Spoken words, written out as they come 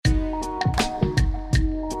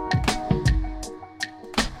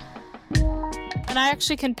And I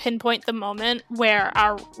actually can pinpoint the moment where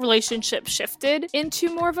our relationship shifted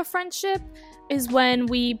into more of a friendship is when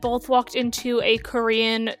we both walked into a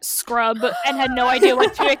Korean scrub and had no idea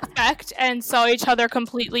what to expect and saw each other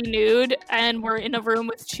completely nude and we're in a room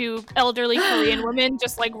with two elderly Korean women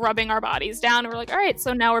just like rubbing our bodies down. And we're like, all right,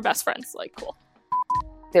 so now we're best friends. Like, cool.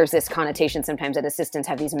 There's this connotation sometimes that assistants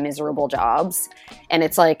have these miserable jobs. And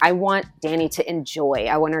it's like, I want Danny to enjoy.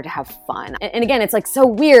 I want her to have fun. And again, it's like so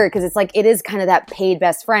weird because it's like, it is kind of that paid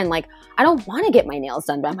best friend. Like, I don't want to get my nails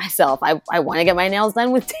done by myself. I want to get my nails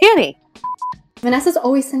done with Danny. Vanessa's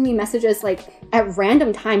always sending me messages like at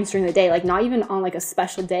random times during the day, like not even on like a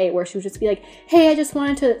special day, where she would just be like, hey, I just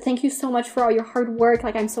wanted to thank you so much for all your hard work.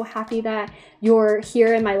 Like, I'm so happy that you're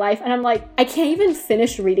here in my life. And I'm like, I can't even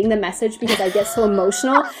finish reading the message because I get so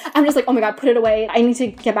emotional. I'm just like, oh my God, put it away. I need to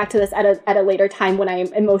get back to this at a later time when I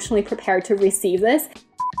am emotionally prepared to receive this.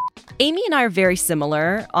 Amy and I are very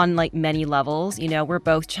similar on like many levels. You know, we're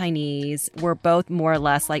both Chinese. We're both more or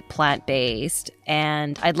less like plant-based.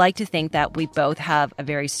 And I'd like to think that we both have a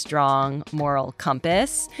very strong moral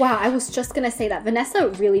compass. Wow, I was just going to say that. Vanessa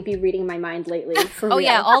really be reading my mind lately, for real. Oh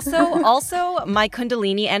yeah, also my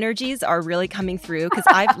Kundalini energies are really coming through because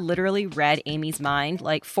I've literally read Amy's mind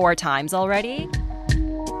like 4 times already.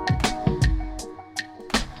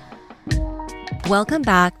 Welcome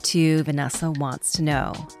back to Vanessa Wants to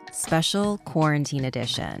Know, special quarantine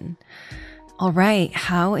edition. All right,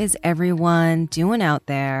 how is everyone doing out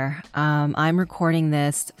there? I'm recording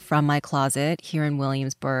this from my closet here in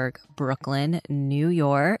Williamsburg, Brooklyn, New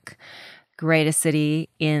York. Greatest city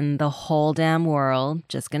in the whole damn world,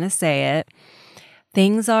 just gonna say it.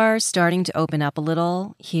 Things are starting to open up a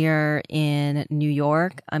little here in New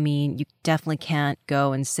York. I mean, you definitely can't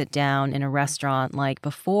go and sit down in a restaurant like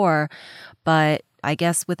before, but I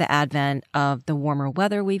guess with the advent of the warmer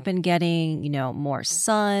weather we've been getting, you know, more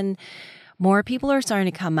sun, more people are starting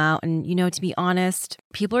to come out. And, you know, to be honest,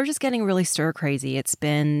 people are just getting really stir crazy. It's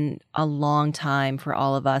been a long time for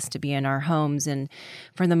all of us to be in our homes. And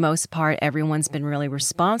for the most part, everyone's been really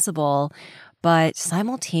responsible. But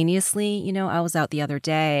simultaneously, you know, I was out the other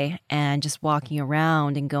day and just walking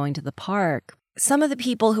around and going to the park. Some of the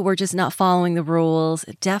people who were just not following the rules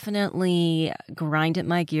definitely grinded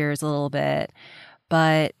my gears a little bit.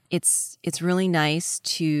 But it's really nice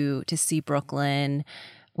to see Brooklyn,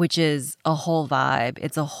 which is a whole vibe.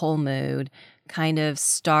 It's a whole mood, kind of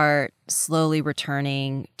start slowly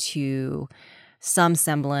returning to some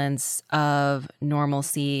semblance of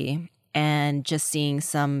normalcy. And just seeing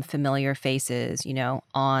some familiar faces, you know,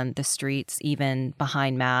 on the streets, even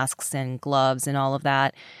behind masks and gloves and all of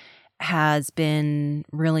that, has been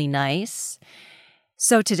really nice.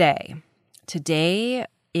 So today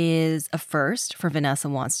is a first for Vanessa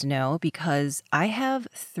Wants to Know because I have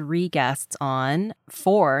 3 guests on,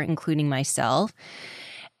 4, including myself.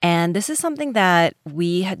 And this is something that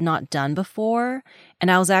we had not done before. And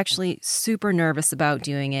I was actually super nervous about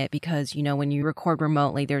doing it because, you know, when you record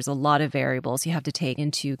remotely, there's a lot of variables you have to take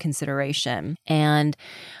into consideration. And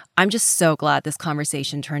I'm just so glad this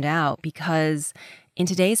conversation turned out because in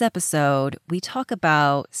today's episode, we talk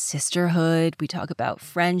about sisterhood, we talk about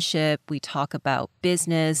friendship, we talk about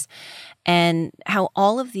business, and how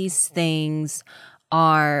all of these things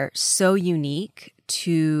are so unique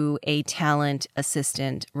to a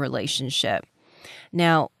talent-assistant relationship.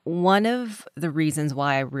 Now, one of the reasons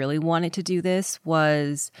why I really wanted to do this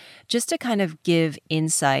was just to kind of give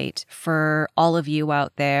insight for all of you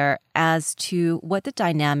out there as to what the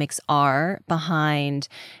dynamics are behind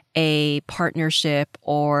a partnership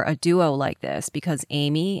or a duo like this. Because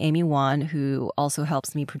Amy Wan, who also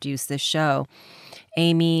helps me produce this show,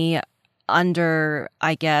 Amy, under,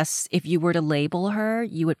 I guess, if you were to label her,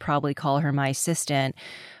 you would probably call her my assistant.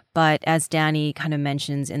 But as Danny kind of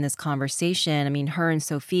mentions in this conversation, I mean, her and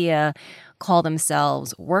Sophia call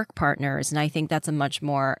themselves work partners. And I think that's a much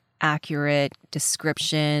more accurate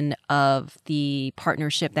description of the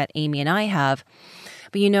partnership that Amy and I have.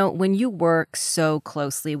 But, you know, when you work so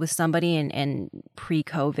closely with somebody and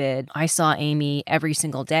pre-COVID, I saw Amy every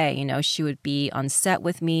single day. You know, she would be on set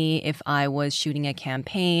with me if I was shooting a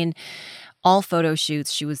campaign. All photo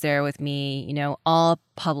shoots, she was there with me, you know, all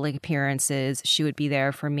public appearances, she would be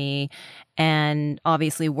there for me. And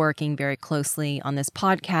obviously working very closely on this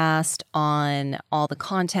podcast, on all the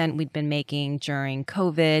content we'd been making during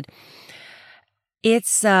COVID.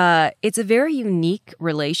 It's a very unique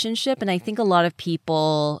relationship. And I think a lot of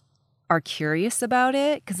people are curious about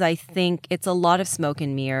it because I think it's a lot of smoke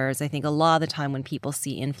and mirrors. I think a lot of the time when people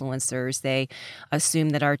see influencers, they assume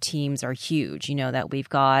that our teams are huge, you know, that we've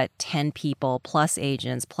got 10 people plus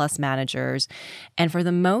agents plus managers. And for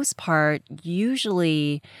the most part,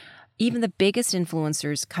 usually even the biggest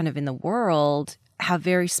influencers kind of in the world have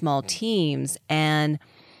very small teams. And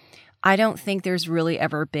I don't think there's really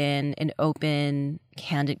ever been an open,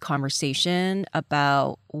 candid conversation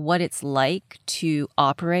about what it's like to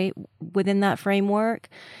operate within that framework.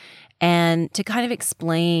 And to kind of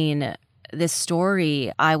explain this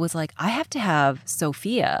story, I was like, I have to have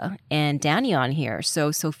Sophia and Danny on here. So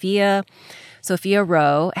Sophia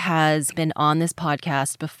Rowe has been on this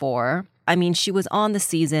podcast before. I mean, she was on the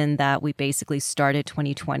season that we basically started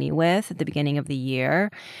 2020 with at the beginning of the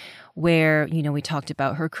year, where, you know, we talked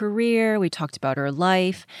about her career, we talked about her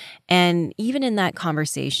life. And even in that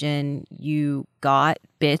conversation, you got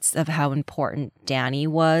bits of how important Danny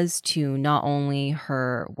was to not only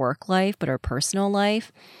her work life, but her personal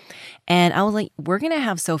life. And I was like, we're going to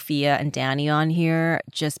have Sophia and Danny on here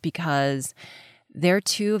just because they're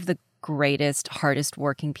two of the greatest, hardest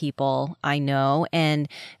working people I know. And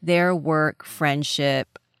their work,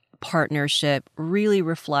 friendship, partnership really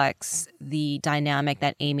reflects the dynamic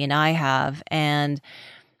that Amy and I have. And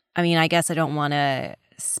I mean, I guess I don't want to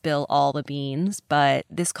spill all the beans, but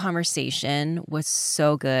this conversation was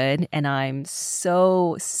so good. And I'm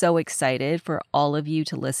so excited for all of you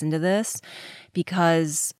to listen to this,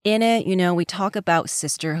 because in it, you know, we talk about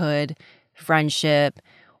sisterhood, friendship,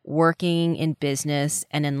 working in business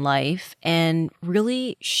and in life, and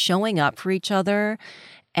really showing up for each other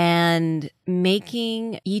and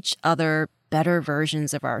making each other better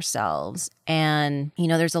versions of ourselves. And, you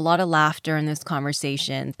know, there's a lot of laughter in this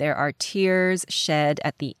conversation. There are tears shed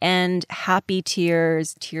at the end, happy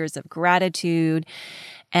tears, tears of gratitude.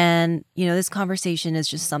 And, you know, this conversation is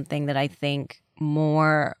just something that I think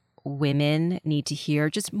more women need to hear,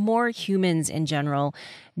 just more humans in general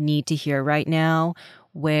need to hear right now,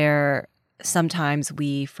 where sometimes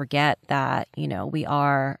we forget that, you know, we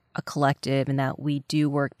are a collective and that we do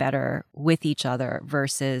work better with each other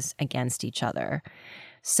versus against each other.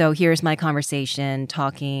 So here's my conversation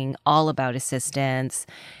talking all about assistants,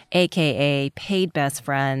 aka paid best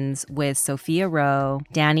friends, with Sophia Rowe,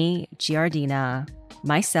 Danny Giardina,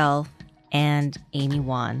 myself, and Amy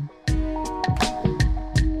Wan.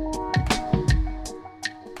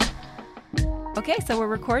 Okay, so we're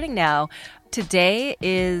recording now. Today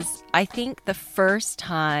is, I think, the first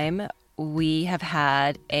time we have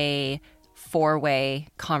had a four-way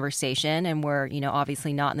conversation, and we're, you know,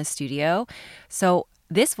 obviously not in the studio. So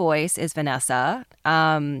this voice is Vanessa.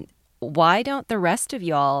 Why don't the rest of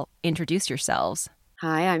y'all introduce yourselves?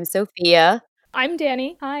 Hi, I'm Sophia. I'm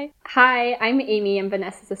Danny. Hi. Hi, I'm Amy. I'm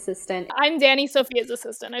Vanessa's assistant. I'm Danny, Sophia's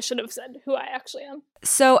assistant. I should have said who I actually am.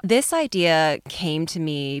 So this idea came to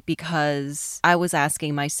me because I was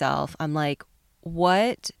asking myself, I'm like,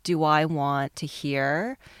 what do I want to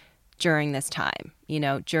hear during this time? You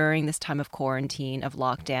know, during this time of quarantine, of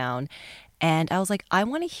lockdown. And I was like, I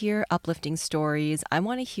want to hear uplifting stories. I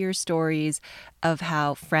want to hear stories of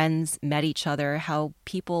how friends met each other, how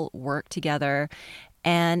people work together.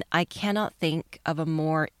 And I cannot think of a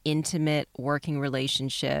more intimate working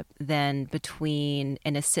relationship than between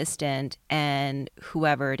an assistant and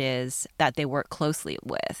whoever it is that they work closely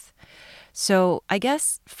with. So I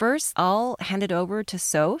guess first I'll hand it over to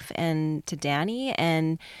Soph and to Danny.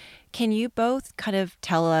 And can you both kind of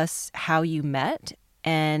tell us how you met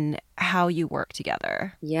and how you work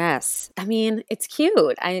together? Yes. I mean, it's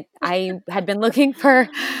cute. I had been looking for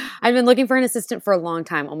an assistant for a long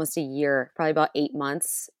time, almost a year, probably about 8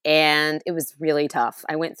 months. And it was really tough.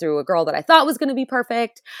 I went through a girl that I thought was going to be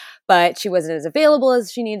perfect, but she wasn't as available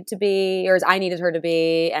as she needed to be, or as I needed her to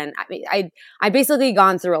be. And I mean, I basically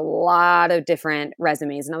gone through a lot of different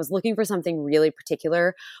resumes, and I was looking for something really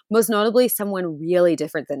particular, most notably someone really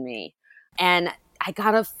different than me. And I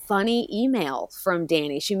got a funny email from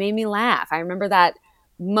Danny. She made me laugh. I remember that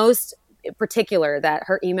most particular, that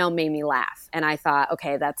her email made me laugh. And I thought,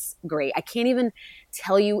 okay, that's great. I can't even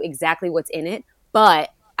tell you exactly what's in it,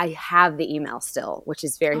 but I have the email still, which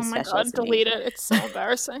is very special. Oh my God, delete it. It's so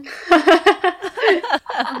embarrassing.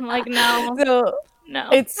 I'm like, no. No.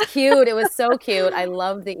 It's cute. It was so cute. I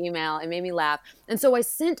loved the email. It made me laugh. And so I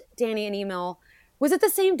sent Danny an email. Was it the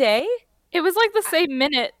same day? It was like the same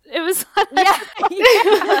minute. It was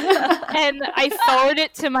Yeah. And I forwarded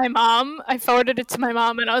it to my mom.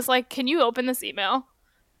 And I was like, can you open this email?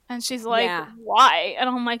 And she's like, why? And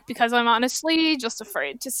I'm like, because I'm honestly just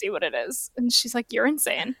afraid to see what it is. And she's like, you're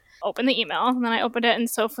insane. open the email. And then I opened it and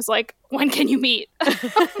Soph was like, when can you meet?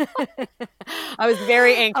 I was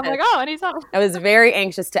very anxious. I'm like, oh, anytime. I was very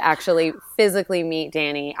anxious to actually physically meet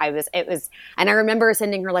Danny. And I remember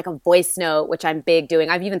sending her like a voice note, which I'm big doing.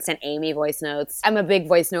 I've even sent Amy voice notes. I'm a big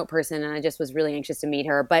voice note person, and I just was really anxious to meet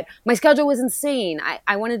her. But my schedule was insane.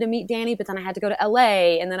 I wanted to meet Danny, but then I had to go to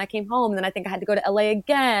LA, and then I came home, and then I think I had to go to LA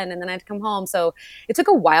again, and then I had to come home. So it took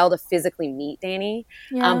a while to physically meet Danny.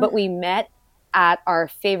 Yeah. But we met at our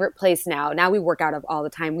favorite place now. Now we work out of all the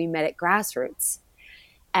time. We met at Grassroots.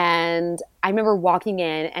 And I remember walking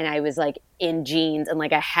in and I was like in jeans and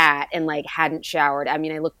like a hat and like hadn't showered. I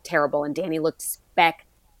mean, I looked terrible and Danny looked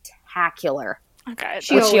spectacular. Okay.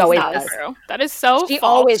 She always does. True. That is so She false.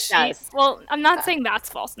 always does. Well, I'm not saying that's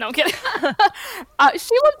false. No, I'm kidding.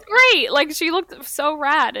 She looked great. Like, she looked so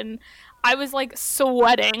rad. And I was like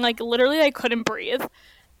sweating. Like, literally, I couldn't breathe.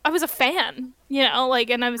 I was a fan, you know, like,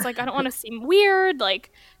 and I was like, I don't want to seem weird,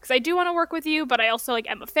 like, because I do want to work with you, but I also, like,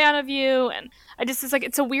 am a fan of you, and I just, it's like,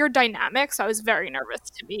 it's a weird dynamic, so I was very nervous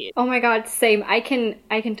to meet. Oh my god, same. I can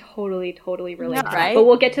totally relate to that. right? But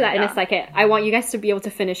we'll get to that in a second. I want you guys to be able to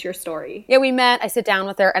finish your story. Yeah, we met. I sit down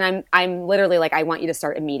with her, and I'm literally like, I want you to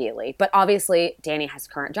start immediately. But obviously, Danny has a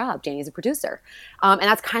current job. Danny's a producer, and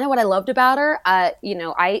that's kind of what I loved about her. You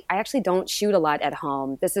know, I actually don't shoot a lot at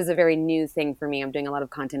home. This is a very new thing for me. I'm doing a lot of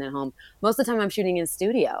content at home. Most of the time, I'm shooting in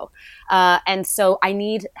studio, and so I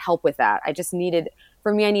need help with that. I needed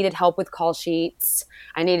help with call sheets.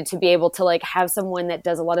 I needed to be able to like have someone that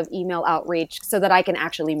does a lot of email outreach so that I can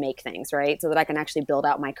actually make things, right? So that I can actually build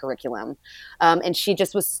out my curriculum. And she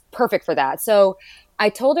just was perfect for that. So I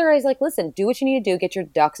told her, I was like, listen, do what you need to do, get your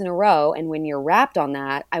ducks in a row. And when you're wrapped on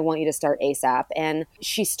that, I want you to start ASAP. And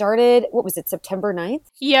she started, what was it, September 9th?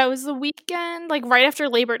 Yeah, it was the weekend, like right after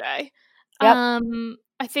Labor Day. Yep.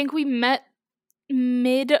 I think we met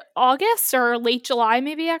mid-August or late July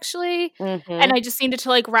maybe actually. Mm-hmm. And I just needed to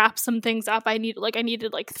like wrap some things up. I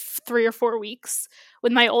needed like 3 or 4 weeks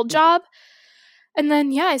with my old job. And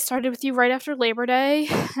then I started with you right after Labor Day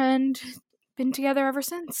and been together ever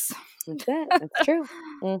since. That's it. That's true.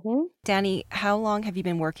 Mm-hmm. Danny, how long have you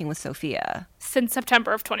been working with Sophia? Since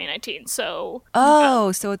September of 2019. So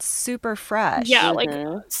so it's super fresh. yeah, like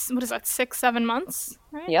what is that, 6-7 months,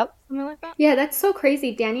 right? Yep. Something like that. Yeah, that's so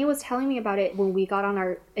crazy. Danny was telling me about it when we got on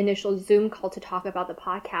our initial Zoom call to talk about the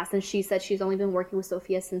podcast, and she said she's only been working with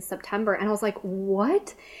Sophia since September. And I was like,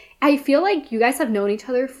 what? I feel like you guys have known each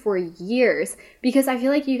other for years because I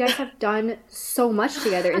feel like you guys have done so much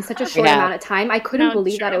together in such a short amount of time. I couldn't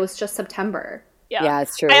believe that it was just September. Yeah,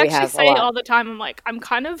 it's true. I We actually have say a lot. all the time, I'm like, I'm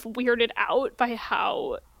kind of weirded out by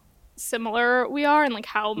how similar we are and like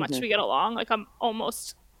how much we get along. Like, I'm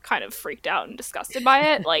almost kind of freaked out and disgusted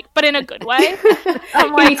by it, like, but in a good way.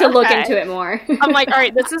 I'm You need to look okay. into it more. I'm like, all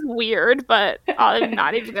right, this is weird, but I'm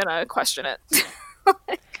not even gonna question it.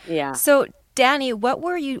 Yeah. So Danny, what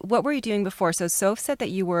were you doing before? So Soph said that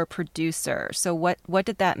you were a producer. So what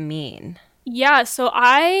did that mean? Yeah, so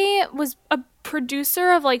I was a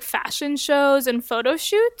producer of like fashion shows and photo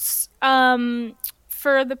shoots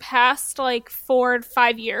for the past like 4 to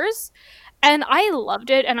 5 years. And I loved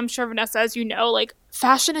it. And I'm sure, Vanessa, as you know, like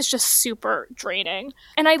fashion is just super draining.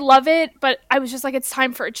 And I love it, but I was just like, it's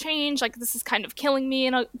time for a change. Like, this is kind of killing me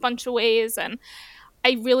in a bunch of ways. And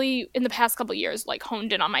I really, in the past couple of years, like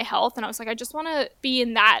honed in on my health. And I was like, I just want to be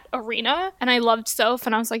in that arena. And I loved Soph.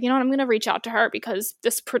 And I was like, you know what, I'm going to reach out to her because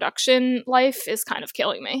this production life is kind of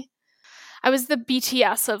killing me. I was the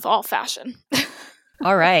BTS of all fashion.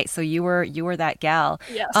 All right. So you were that gal.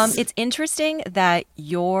 Yes. It's interesting that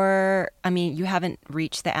you haven't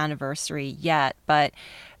reached the anniversary yet, but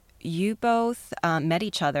you both met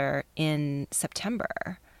each other in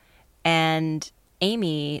September. And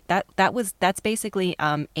Amy, that's basically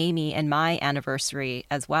Amy and my anniversary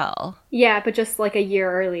as well. Yeah, but just like a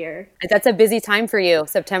year earlier. That's a busy time for you,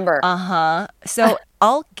 September. Uh-huh. So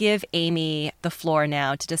I'll give Amy the floor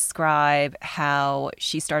now to describe how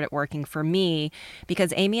she started working for me,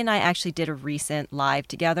 because Amy and I actually did a recent live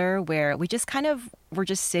together where we just kind of were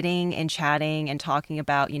just sitting and chatting and talking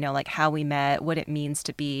about, like how we met, what it means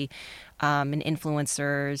to be an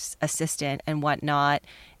influencer's assistant and whatnot.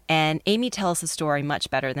 And Amy tells the story much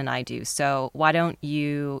better than I do. So why don't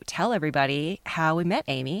you tell everybody how we met,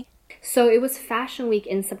 Amy? So it was Fashion Week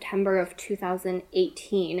in September of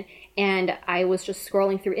 2018, and I was just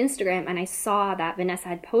scrolling through Instagram, and I saw that Vanessa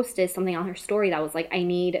had posted something on her story that was like, I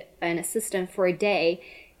need an assistant for a day.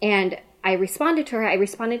 And I responded to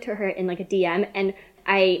her in like a DM, and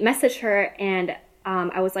I messaged her, and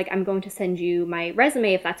I was like, I'm going to send you my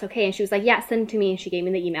resume if that's okay. And she was like, yeah, send it to me. And she gave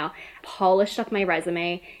me the email, polished up my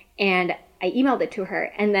resume. And I emailed it to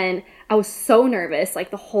her, and then I was so nervous like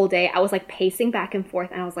the whole day. I was like pacing back and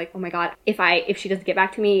forth, and I was like, oh my God, if she doesn't get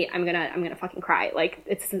back to me, I'm gonna fucking cry. Like,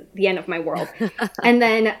 it's the end of my world. And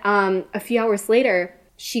then a few hours later,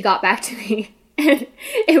 she got back to me. And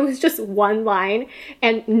it was just one line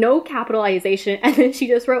and no capitalization. And then she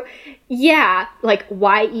just wrote, yeah, like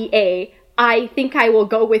YEA, I think I will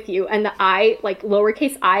go with you. And the I, like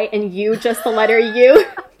lowercase I, and you, just the letter U.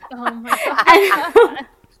 Oh my God.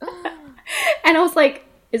 And I was like,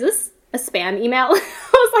 is this a spam email?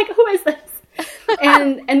 I was like, who is this?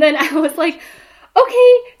 And then I was like,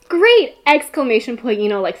 okay, great! Exclamation point, you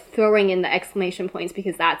know, like throwing in the exclamation points,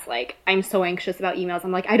 because that's like, I'm so anxious about emails.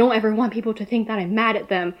 I'm like, I don't ever want people to think that I'm mad at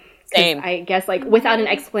them. Same. I guess like without an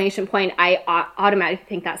exclamation point, I automatically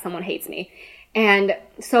think that someone hates me. And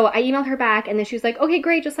so I emailed her back, and then she was like, okay,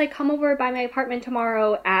 great, just like come over by my apartment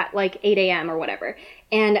tomorrow at like 8 a.m. or whatever.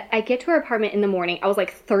 And I get to her apartment in the morning. I was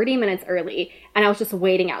like 30 minutes early, and I was just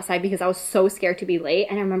waiting outside because I was so scared to be late.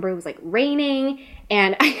 And I remember it was like raining,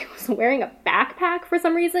 and I was wearing a backpack for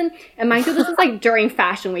some reason. And mind you, this was like during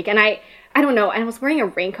Fashion Week, and I don't know, and I was wearing a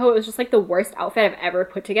raincoat. It was just like the worst outfit I've ever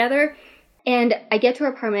put together. And I get to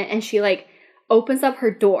her apartment, and she like opens up her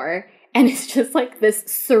door, and it's just like this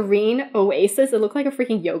serene oasis. It looked like a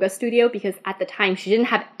freaking yoga studio, because at the time she didn't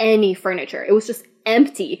have any furniture. It was just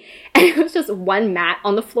empty. And it was just one mat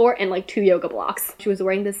on the floor and like 2 yoga blocks. She was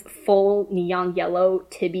wearing this full neon yellow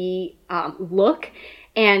Tibby look.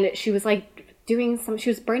 And she was like she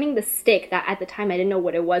was burning the stick that at the time I didn't know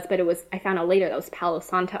what it was, but I found out later that was Palo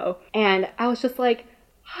Santo. And I was just like,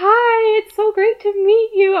 hi, it's so great to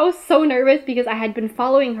meet you. I was so nervous because I had been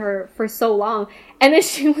following her for so long. And then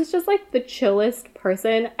she was just like the chillest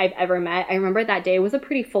person I've ever met. I remember that day, it was a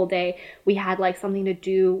pretty full day. We had like something to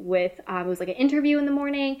do with, it was like an interview in the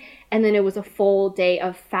morning. And then it was a full day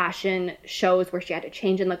of fashion shows where she had to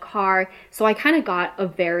change in the car. So I kind of got a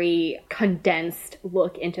very condensed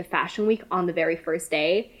look into Fashion Week on the very first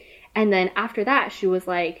day. And then after that, she was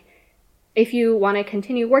like, if you want to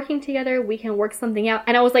continue working together, we can work something out.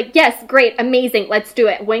 And I was like, yes, great, amazing, let's do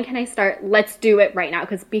it. When can I start? Let's do it right now.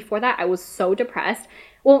 Because before that, I was so depressed.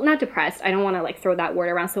 Well, not depressed. I don't want to like throw that word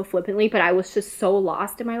around so flippantly, but I was just so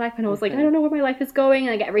lost in my life. And I was like, I don't know where my life is going.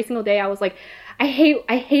 And like every single day I was like, I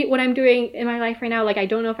hate what I'm doing in my life right now. Like, I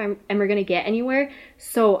don't know if I'm ever going to get anywhere.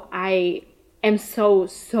 So I am so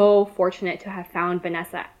fortunate to have found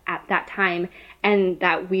Vanessa at that time, and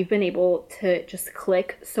that we've been able to just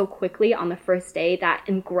click so quickly on the first day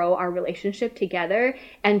and grow our relationship together,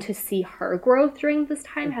 and to see her growth during this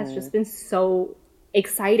time has just been so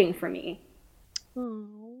exciting for me.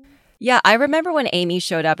 Yeah, I remember when Amy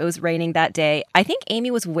showed up, it was raining that day. I think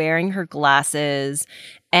Amy was wearing her glasses.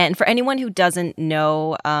 And for anyone who doesn't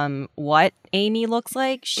know what Amy looks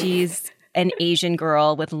like, she's an Asian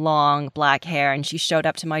girl with long black hair, and she showed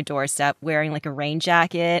up to my doorstep wearing like a rain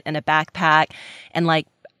jacket and a backpack and like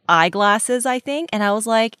eyeglasses, I think. And I was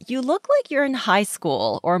like, you look like you're in high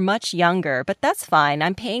school or much younger, but that's fine.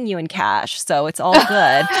 I'm paying you in cash, so it's all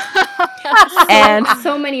good. And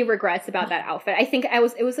so many regrets about that outfit. I think I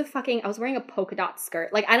was wearing a polka dot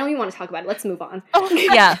skirt. Like, I don't even want to talk about it. Let's move on.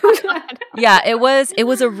 Yeah. Yeah, it was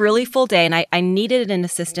a really full day, and I needed an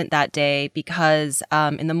assistant that day because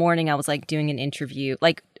in the morning I was like doing an interview.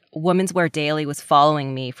 Like, Women's Wear Daily was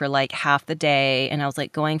following me for like half the day, and I was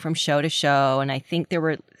like going from show to show, and I think there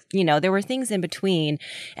were things in between,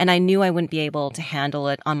 and I knew I wouldn't be able to handle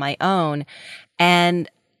it on my own. And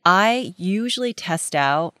I usually test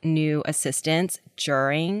out new assistants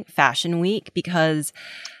during Fashion Week because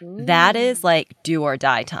that is like do or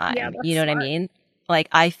die time. Yeah, you know what I mean? Like,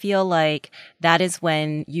 I feel like that is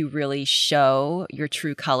when you really show your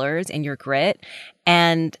true colors and your grit.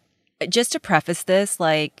 And just to preface this,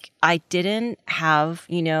 like, I didn't have,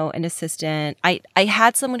 an assistant. I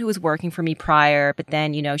had someone who was working for me prior, but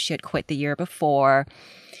then, she had quit the year before.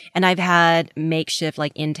 And I've had makeshift,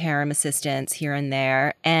 like, interim assistants here and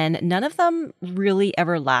there, and none of them really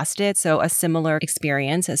ever lasted. So a similar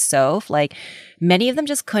experience as Soph, like, many of them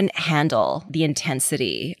just couldn't handle the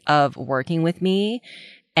intensity of working with me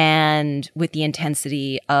and with the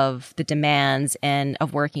intensity of the demands and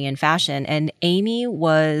of working in fashion. And Amy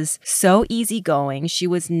was so easygoing. She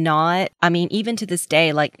was not, even to this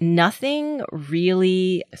day, like, nothing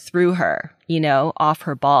really threw her, off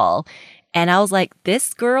her ball. And I was like,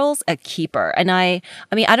 this girl's a keeper. And I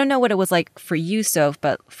don't know what it was like for you, Soph,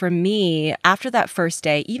 but for me, after that first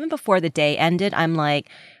day, even before the day ended, I'm like,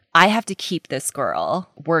 I have to keep this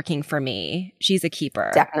girl working for me. She's a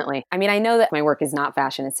keeper. Definitely. I mean, I know that my work is not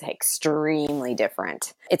fashion. It's extremely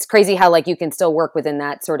different. It's crazy how like you can still work within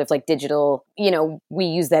that sort of like digital, we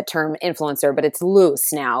use that term influencer, but it's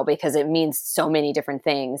loose now because it means so many different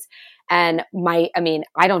things. And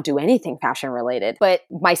I don't do anything fashion related, but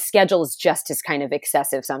my schedule is just as kind of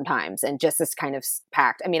excessive sometimes and just as kind of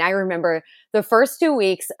packed. I mean, I remember the first 2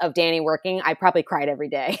 weeks of Danny working, I probably cried every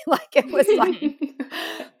day. Like it was like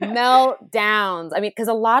meltdowns. I mean, because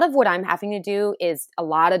a lot of what I'm having to do is a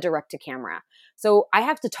lot of direct to camera. So I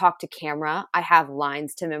have to talk to camera. I have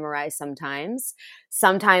lines to memorize sometimes.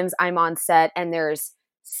 Sometimes I'm on set and there's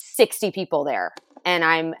 60 people there. And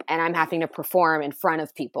I'm having to perform in front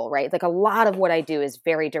of people, right? Like a lot of what I do is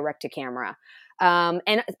very direct to camera,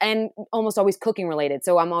 and almost always cooking related.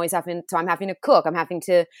 So I'm having to cook. I'm having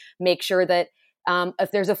to make sure that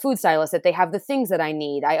if there's a food stylist, that they have the things that I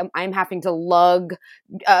need. I'm having to lug,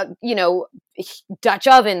 Dutch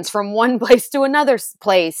ovens from one place to another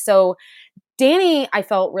place. So Danny, I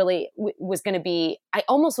felt really was going to be. I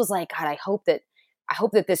almost was like, God, I hope that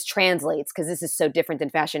this translates because this is so different than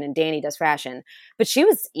fashion and Danny does fashion. But she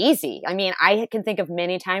was easy. I mean, I can think of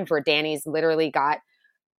many times where Danny's literally got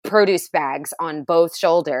produce bags on both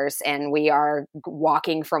shoulders and we are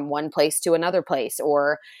walking from one place to another place,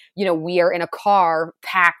 or, we are in a car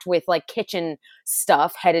packed with like kitchen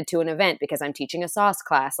stuff headed to an event because I'm teaching a sauce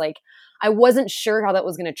class. Like I wasn't sure how that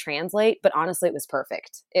was going to translate, but honestly, it was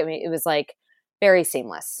perfect. It was like very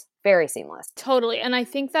seamless. Very seamless. Totally. And I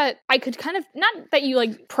think that I could kind of, not that you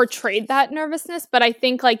like portrayed that nervousness, but I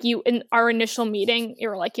think like you, in our initial meeting, you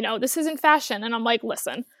were like, this isn't fashion. And I'm like,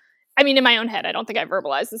 listen, I mean, in my own head, I don't think I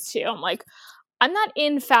verbalized this to you. I'm like, I'm not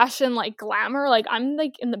in fashion like glamour. Like I'm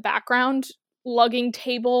like in the background lugging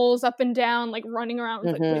tables up and down, like running around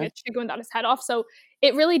with like a chick without his head off. So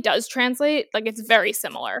it really does translate. Like it's very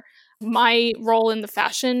similar. My role in the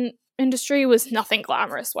fashion industry was nothing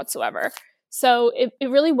glamorous whatsoever. So it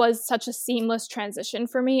really was such a seamless transition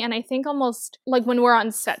for me. And I think almost like when we're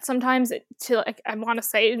on set sometimes I want to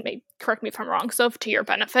say, correct me if I'm wrong, so to your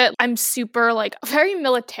benefit, I'm super like very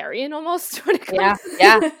militarian almost when it comes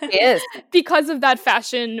it is. Because of that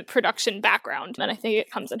fashion production background. And I think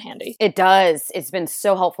it comes in handy. It does. It's been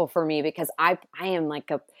so helpful for me because I am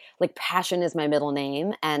like passion is my middle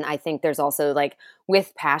name. And I think there's also like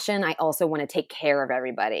with passion, I also want to take care of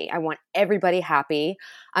everybody. I want everybody happy.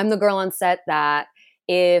 I'm the girl on set that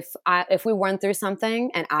if we run through something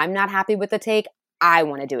and I'm not happy with the take, I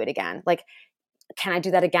want to do it again. Like, can I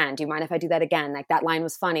do that again? Do you mind if I do that again? Like that line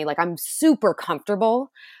was funny. Like I'm super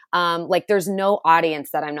comfortable. Like there's no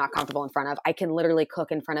audience that I'm not comfortable in front of. I can literally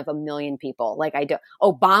cook in front of 1 million people. Like I do.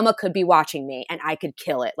 Obama could be watching me and I could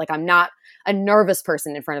kill it. Like I'm not a nervous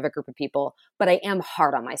person in front of a group of people, but I am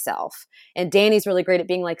hard on myself. And Danny's really great at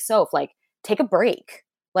being like, Soph, like take a break.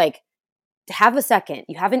 Like have a second.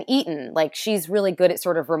 You haven't eaten. Like she's really good at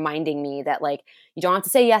sort of reminding me that like, you don't have to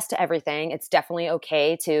say yes to everything. It's definitely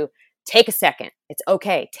okay to take a second. It's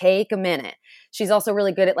okay. Take a minute. She's also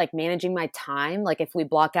really good at like managing my time. Like if we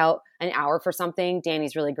block out an hour for something,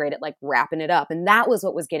 Danny's really great at like wrapping it up. And that was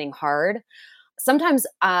what was getting hard. Sometimes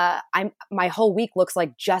my whole week looks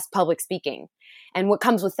like just public speaking. And what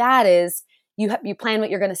comes with that is you plan what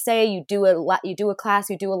you're going to say, you do a class,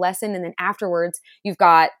 you do a lesson, and then afterwards you've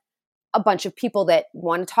got a bunch of people that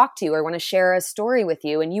want to talk to you or want to share a story with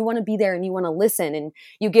you, and you want to be there and you want to listen and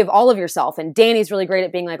you give all of yourself. And Danny's really great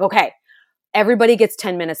at being like, okay, everybody gets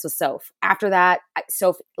 10 minutes with Soph. After that,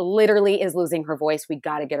 Soph literally is losing her voice. We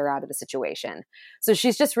got to get her out of the situation. So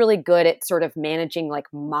she's just really good at sort of managing like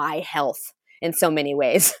my health in so many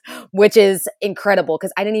ways, which is incredible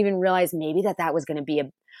because I didn't even realize maybe that was going to be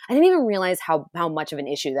I didn't even realize how much of an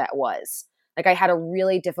issue that was. Like I had a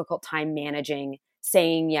really difficult time managing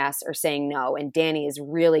saying yes or saying no. And Danny is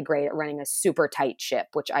really great at running a super tight ship,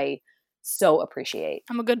 which I so appreciate.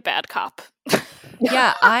 I'm a good bad cop.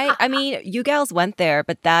 Yeah, I mean, you gals went there,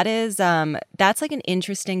 but that's like an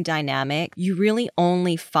interesting dynamic. You really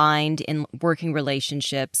only find in working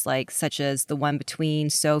relationships like such as the one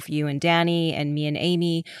between Soph, you and Danny, and me and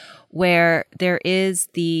Amy, where there is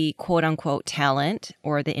the quote unquote talent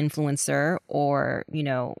or the influencer or,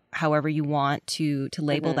 however you want to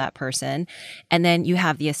label that person. And then you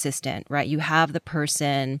have the assistant, right? You have the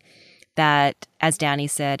person that, as Danny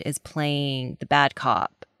said, is playing the bad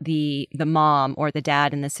cop, the mom or the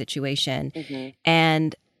dad in this situation.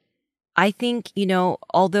 And I think,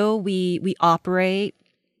 although we operate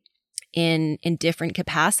in different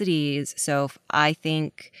capacities, so I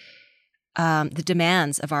think the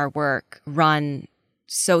demands of our work run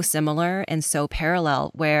so similar and so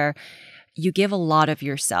parallel where you give a lot of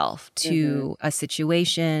yourself to a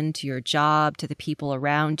situation, to your job, to the people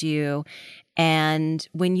around you. And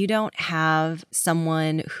when you don't have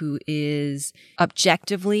someone who is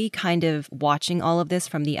objectively kind of watching all of this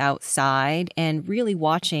from the outside and really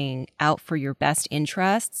watching out for your best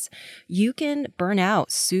interests, you can burn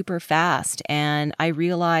out super fast. And I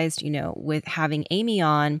realized, with having Amy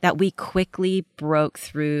on, that we quickly broke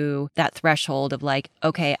through that threshold of like,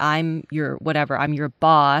 okay, I'm your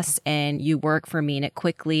boss and you work for me. And it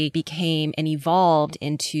quickly became and evolved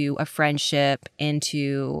into a friendship,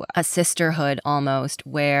 into a sisterhood almost,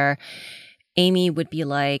 where Amy would be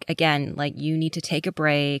like, again, like, you need to take a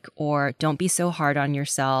break, or don't be so hard on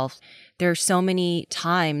yourself. There are so many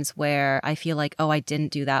times where I feel like, oh, I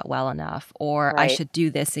didn't do that well enough, or I should do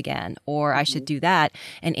this again, or I should do that.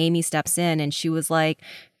 And Amy steps in and she was like,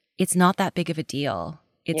 it's not that big of a deal.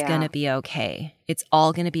 It's going to be okay. It's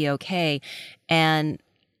all going to be okay. And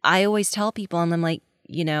I always tell people, and I'm like,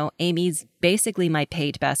 Amy's basically my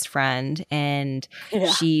paid best friend, and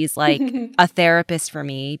she's like a therapist for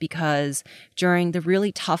me, because during the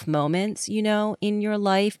really tough moments, in your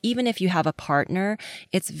life, even if you have a partner,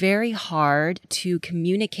 it's very hard to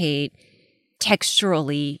communicate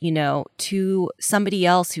texturally, to somebody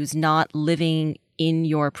else who's not living in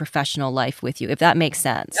your professional life with you, if that makes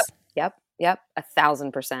sense. Yep.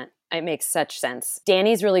 1,000%. It makes such sense.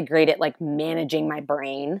 Danny's really great at like managing my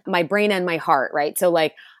brain and my heart, right? So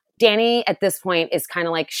like Danny at this point is kind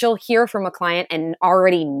of like, she'll hear from a client and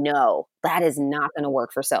already know that is not going to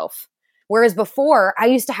work for Soph. Whereas before, I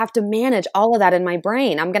used to have to manage all of that in my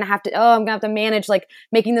brain. I'm going to have to manage like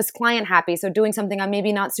making this client happy. So doing something I'm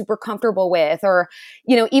maybe not super comfortable with, or,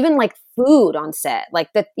 even like food on set,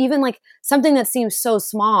 like that, even like something that seems so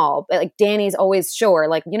small, but like Danny's always sure,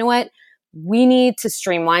 like, you know what? We need to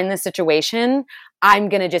streamline this situation. I'm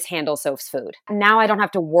going to just handle Soph's food. Now I don't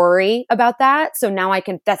have to worry about that. So now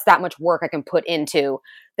that's that much work I can put into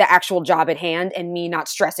the actual job at hand, and me not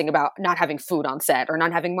stressing about not having food on set, or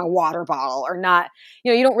not having my water bottle, or not,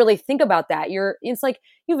 you don't really think about that. It's like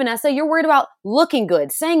you, Vanessa, you're worried about looking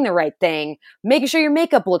good, saying the right thing, making sure your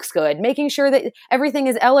makeup looks good, making sure that everything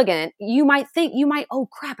is elegant. You might, oh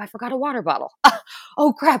crap, I forgot a water bottle.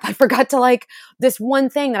 Oh crap, I forgot to like this one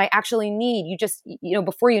thing that I actually need. You just,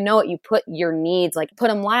 before you know it, you put your needs, like put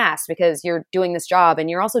them last, because you're doing this job, and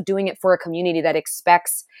you're also doing it for a community that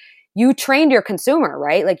expects. You trained your consumer,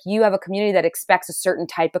 right? Like you have a community that expects a certain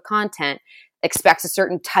type of content, expects a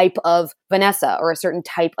certain type of Vanessa, or a certain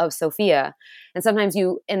type of Sophia. And sometimes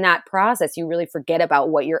in that process, you really forget about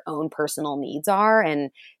what your own personal needs are.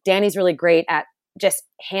 And Danny's really great at just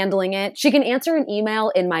handling it. She can answer an email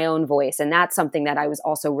in my own voice. And that's something that I was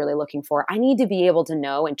also really looking for. I need to be able to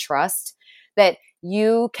know and trust that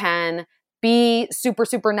you can be super,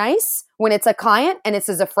 super nice when it's a client and it's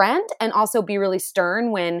as a friend, and also be really stern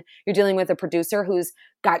when you're dealing with a producer who's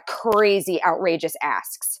got crazy, outrageous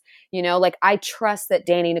asks. Like I trust that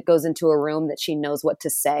Danny goes into a room that she knows what to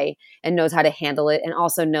say and knows how to handle it, and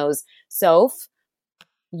also knows, Soph,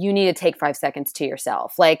 you need to take 5 seconds to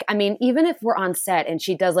yourself. Like, I mean, even if we're on set and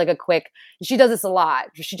she does like she does this a lot.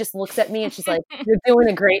 She just looks at me and she's like, you're doing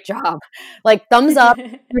a great job. Like, thumbs up,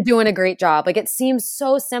 you're doing a great job. Like, it seems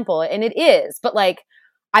so simple, and it is, but like,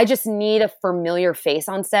 I just need a familiar face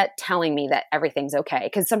on set telling me that everything's okay.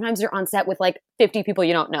 Because sometimes you're on set with like 50 people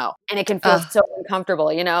you don't know, and it can feel so uncomfortable,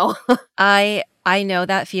 I know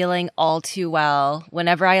that feeling all too well.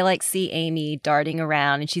 Whenever I like see Amy darting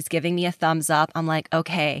around and she's giving me a thumbs up, I'm like,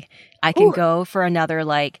 okay, I can go for another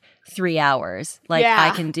like 3 hours. Like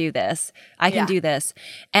I can do this. I can do this.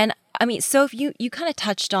 And I mean, so if you kind of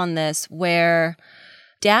touched on this, where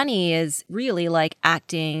Danny is really like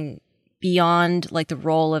acting beyond like the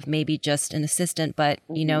role of maybe just an assistant, but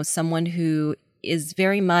someone who is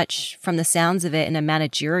very much, from the sounds of it, in a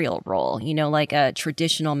managerial role, like a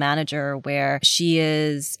traditional manager, where she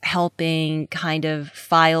is helping kind of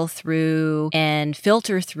file through and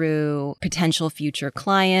filter through potential future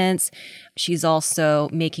clients. She's also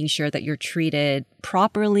making sure that you're treated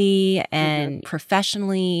properly and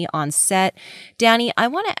professionally on set. Danny, I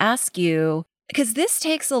want to ask you, because this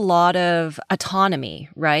takes a lot of autonomy,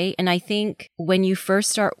 right? And I think when you first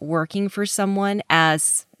start working for someone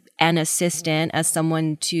as an assistant, as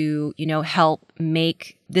someone to, help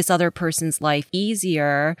make this other person's life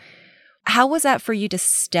easier, how was that for you to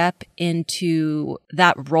step into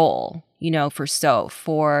that role, for Soph,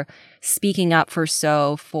 for speaking up for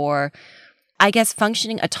Soph, for, I guess,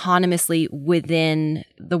 functioning autonomously within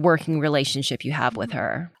the working relationship you have with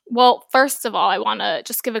her? Well, first of all, I want to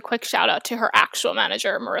just give a quick shout out to her actual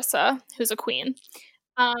manager, Marissa, who's a queen.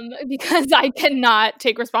 because I cannot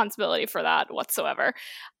take responsibility for that whatsoever.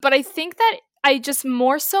 But I think that I just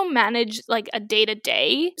more so manage like a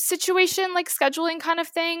day-to-day situation, like scheduling kind of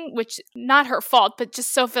thing, which not her fault, but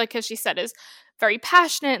just Sophie, like as she said, is very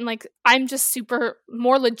passionate and like I'm just super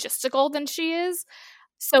more logistical than she is.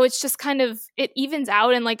 So it's just kind of it evens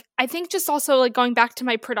out. And like I think just also like going back to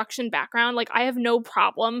my production background, like I have no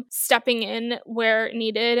problem stepping in where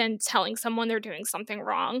needed and telling someone they're doing something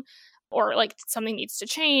wrong or like something needs to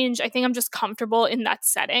change. I think I'm just comfortable in that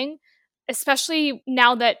setting, especially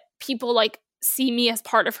now that people like see me as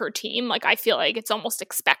part of her team. Like I feel like it's almost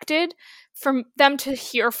expected from them to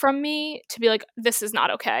hear from me to be like, this is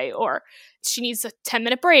not okay, or she needs a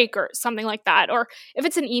 10-minute break or something like that. Or if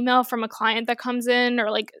it's an email from a client that comes in,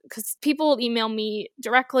 or like, because people will email me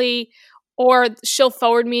directly, or she'll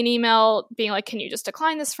forward me an email being like, can you just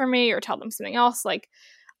decline this for me or tell them something else? Like,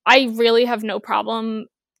 I really have no problem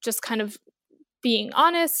just kind of being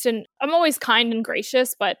honest, and I'm always kind and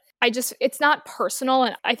gracious, but it's not personal.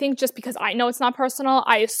 And I think just because I know it's not personal,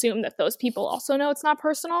 I assume that those people also know it's not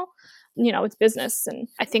personal. You know, it's business. And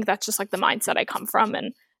I think that's just like the mindset I come from.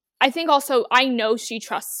 And I think also I know she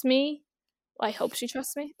trusts me. I hope she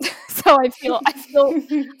trusts me. So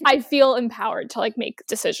I feel empowered to like make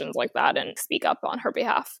decisions like that and speak up on her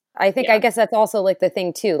behalf. I think, I guess that's also like the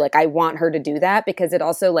thing too. Like I want her to do that because it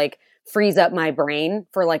also like frees up my brain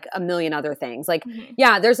for like a million other things. Like,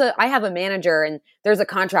 yeah, I have a manager and there's a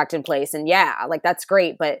contract in place, and yeah, like that's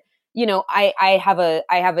great. But you know, I have a,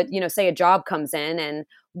 you know, say a job comes in and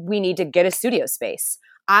we need to get a studio space.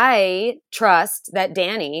 I trust that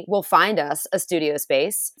Danny will find us a studio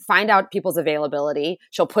space, find out people's availability.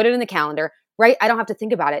 She'll put it in the calendar, right? I don't have to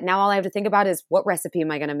think about it. Now all I have to think about is what recipe am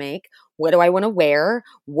I going to make? What do I want to wear?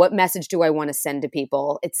 What message do I want to send to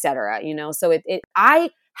people, etc. You know, so I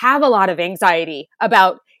have a lot of anxiety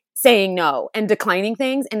about saying no and declining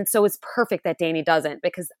things. And so it's perfect that Danny doesn't,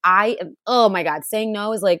 because oh my God, saying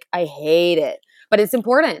no is like, I hate it, but it's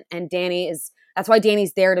important. And that's why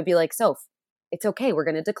Danny's there to be like, Soph, it's okay. We're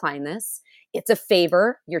going to decline this. It's a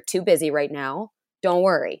favor. You're too busy right now. Don't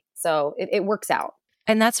worry. So it works out.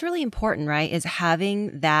 And that's really important, right? Is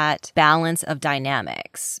having that balance of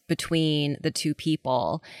dynamics between the two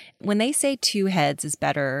people. When they say two heads is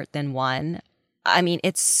better than one, I mean,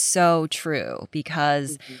 it's so true,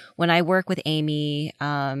 because when I work with Amy,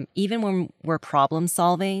 even when we're problem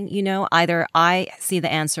solving, you know, either I see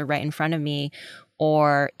the answer right in front of me,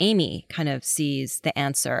 or Amy kind of sees the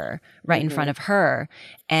answer right in front of her.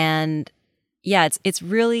 And yeah, it's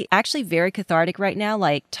really actually very cathartic right now,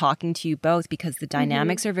 like talking to you both, because the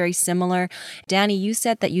dynamics are very similar. Danny, you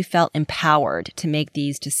said that you felt empowered to make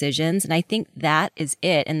these decisions. And I think that is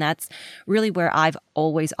it. And that's really where I've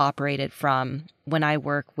always operated from when I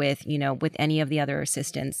work with, you know, with any of the other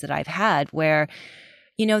assistants that I've had, where,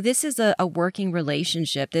 you know, this is a working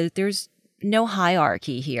relationship. There's no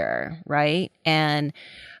hierarchy here, right? And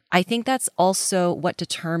I think that's also what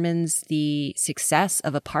determines the success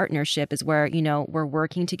of a partnership, is where, you know, we're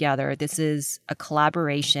working together. This is a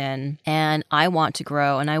collaboration, and I want to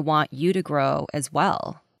grow and I want you to grow as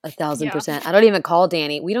well. 1,000%. I don't even call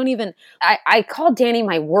Danny. I call Danny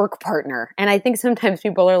my work partner. And I think sometimes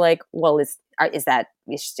people are like, well, is that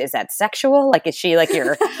sexual? Like, is she like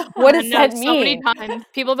your, what does that mean? So many times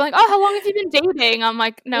people be like, oh, how long have you been dating? I'm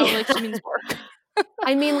like, no, like she means work.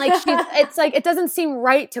 I mean, like it's like, it doesn't seem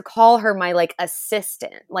right to call her my like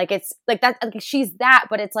assistant. Like it's like that, like, she's that,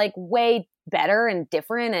 but it's like way better and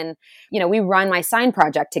different. And, you know, we run my sign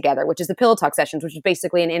project together, which is the Pillow Talk Sessions, which is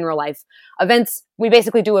basically an in real life events. We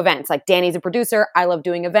basically do events. Like Danny's a producer. I love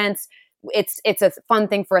doing events. It's a fun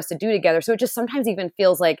thing for us to do together. So it just sometimes even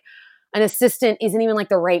feels like an assistant isn't even like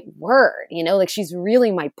the right word, you know, like she's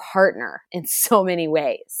really my partner in so many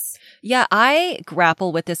ways. Yeah, I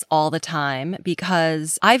grapple with this all the time,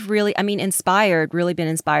 because I've really been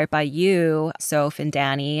inspired by you, Soph and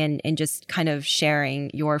Danny, and just kind of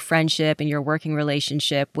sharing your friendship and your working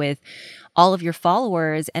relationship with all of your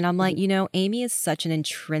followers. And I'm like, you know, Amy is such an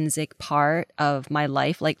intrinsic part of my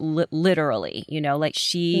life, like literally, you know, like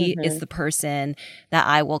she is the person that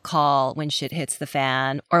I will call when shit hits the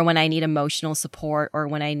fan, or when I need emotional support, or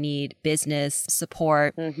when I need business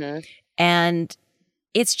support. And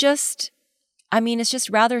it's just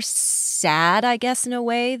rather sad, I guess, in a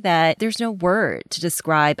way, that there's no word to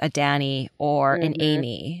describe a Danny or an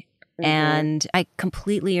Amy. And I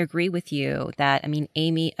completely agree with you that, I mean,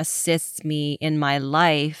 Amy assists me in my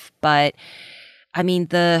life, but I mean,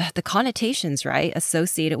 the connotations, right,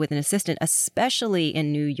 associated with an assistant, especially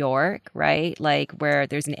in New York, right, like where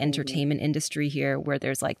there's an entertainment industry here, where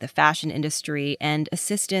there's like the fashion industry, and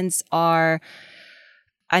assistants are,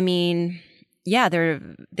 I mean,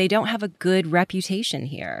 they don't have a good reputation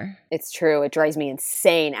here. It's true. It drives me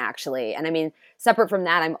insane, actually. And I mean, separate from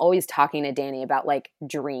that, I'm always talking to Danny about like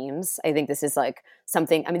dreams. I think this is like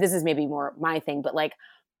something, I mean, this is maybe more my thing, but like,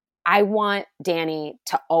 I want Danny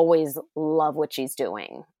to always love what she's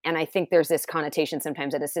doing. And I think there's this connotation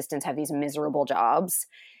sometimes that assistants have these miserable jobs.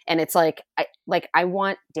 And it's like, I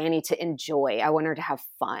want Danny to enjoy. I want her to have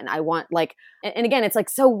fun. I want like, and again, it's like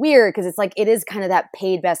so weird because it's like, it is kind of that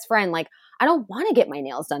paid best friend. Like, I don't want to get my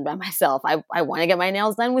nails done by myself. I want to get my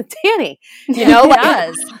nails done with Danny, you know,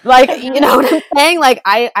 like, you know what I'm saying? Like,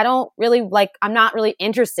 I don't really like, I'm not really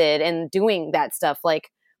interested in doing that stuff.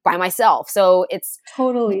 Like, by myself. So it's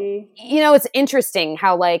totally, you know, it's interesting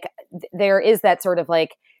how like there is that sort of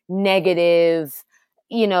like negative,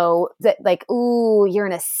 you know, that like, ooh, you're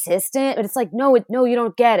an assistant, but it's like, no, you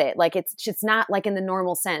don't get it. Like it's not like in the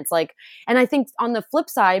normal sense. Like, and I think on the flip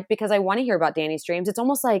side, because I want to hear about Danny's dreams, it's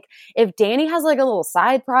almost like if Danny has like a little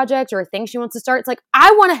side project or a thing she wants to start, it's like,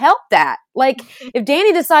 I want to help that. Like if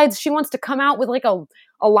Danny decides she wants to come out with like a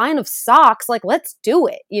line of socks, like let's do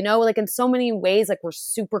it, you know, like in so many ways, like we're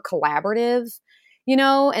super collaborative, you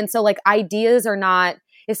know? And so like ideas are not,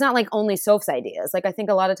 it's not like only Soph's ideas. Like I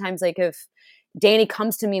think a lot of times, like if Danny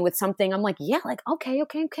comes to me with something, I'm like, yeah, like, okay.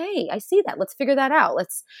 I see that. Let's figure that out.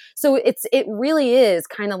 So it really is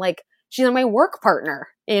kind of like, she's my work partner,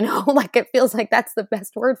 you know, like it feels like that's the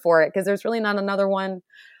best word for it. Cause there's really not another one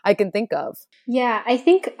I can think of. Yeah, I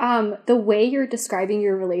think the way you're describing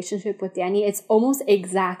your relationship with Danny, it's almost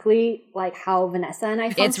exactly like how Vanessa and I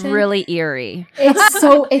function. It's really eerie. It's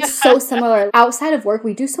so similar. Outside of work,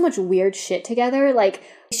 we do so much weird shit together. Like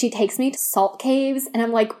she takes me to salt caves and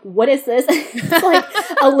I'm like, what is this? It's like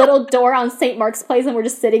a little door on St. Mark's Place and we're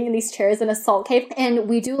just sitting in these chairs in a salt cave and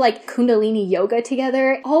we do like Kundalini yoga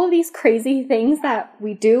together. All of these crazy things that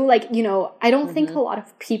we do. Like, you know, I don't think a lot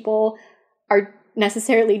of people are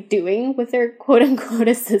necessarily doing with their quote unquote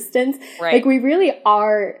assistants. Right. Like we really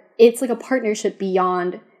are, it's like a partnership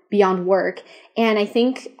beyond work. And I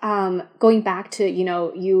think going back to, you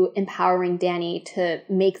know, you empowering Danny to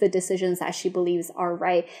make the decisions that she believes are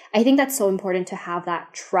right, I think that's so important to have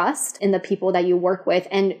that trust in the people that you work with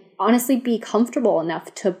and honestly be comfortable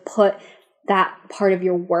enough to put that part of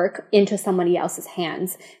your work into somebody else's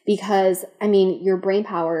hands because, I mean, your brain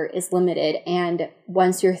power is limited. And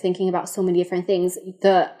once you're thinking about so many different things,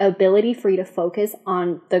 the ability for you to focus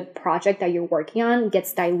on the project that you're working on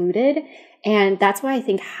gets diluted. And that's why I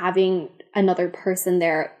think having another person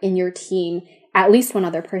there in your team, at least one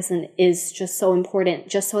other person, is just so important,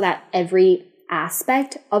 just so that every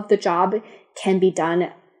aspect of the job can be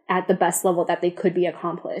done at the best level that they could be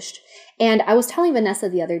accomplished. And I was telling Vanessa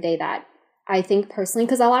the other day that I think personally,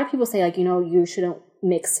 because a lot of people say like, you know, you shouldn't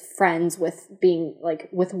mix friends with being like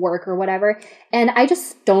with work or whatever. And I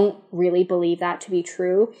just don't really believe that to be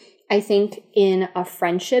true. I think in a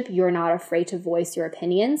friendship, you're not afraid to voice your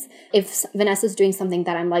opinions. If Vanessa's doing something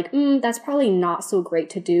that I'm like, that's probably not so great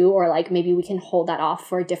to do, or like maybe we can hold that off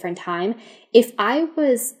for a different time. If I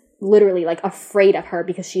was literally like afraid of her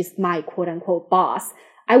because she's my quote unquote boss,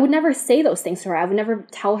 I would never say those things to her. I would never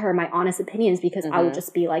tell her my honest opinions because I would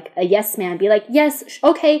just be like a yes man, be like, yes,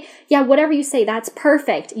 okay, yeah, whatever you say, that's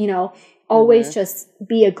perfect. You know, always just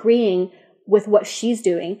be agreeing with what she's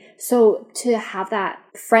doing. So to have that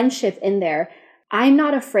friendship in there, I'm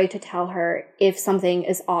not afraid to tell her if something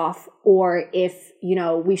is off or if, you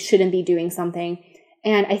know, we shouldn't be doing something.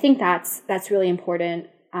 And I think that's really important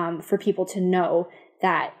for people to know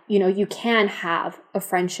that, you know, you can have a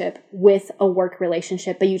friendship with a work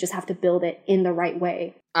relationship, but you just have to build it in the right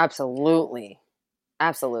way. Absolutely.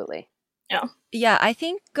 Yeah. Yeah, I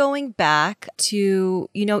think going back to,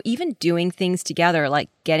 you know, even doing things together, like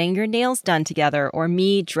getting your nails done together, or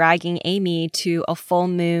me dragging Amy to a full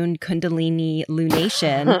moon Kundalini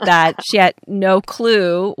lunation that she had no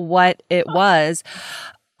clue what it was.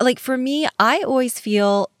 Like for me, I always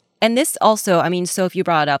feel, and this also, I mean, so if you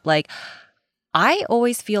brought it up, like, I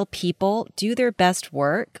always feel people do their best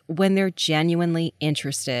work when they're genuinely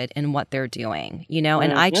interested in what they're doing, you know,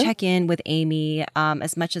 and I check in with Amy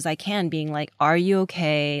as much as I can, being like, are you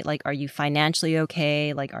okay? Like, are you financially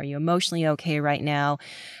okay? Like, are you emotionally okay right now?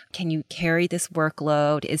 Can you carry this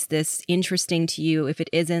workload? Is this interesting to you? If it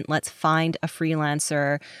isn't, let's find a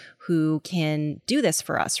freelancer who can do this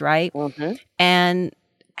for us, right? And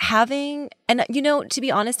you know, to be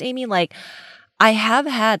honest, Amy, like, I have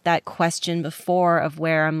had that question before of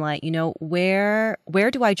where I'm like, you know, where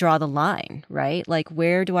do I draw the line, right? Like,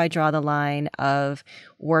 where do I draw the line of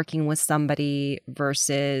working with somebody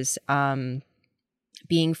versus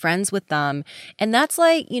being friends with them. And that's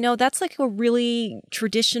like, that's like a really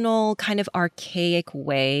traditional kind of archaic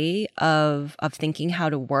way of thinking how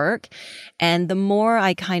to work. And the more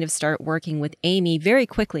I kind of start working with Amy, very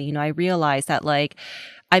quickly, I realized that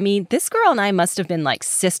this girl and I must have been like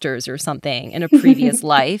sisters or something in a previous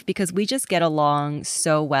life, because we just get along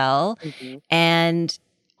so well. Mm-hmm. And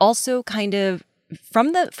also kind of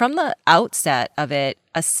from the outset of it,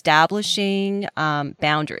 establishing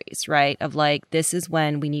boundaries, right? Of like, this is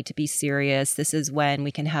when we need to be serious. This is when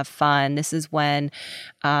we can have fun. This is when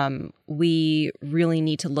we really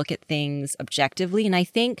need to look at things objectively. And I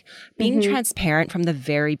think being transparent from the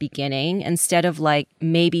very beginning, instead of like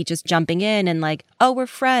maybe just jumping in and like, oh, we're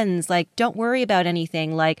friends, like, don't worry about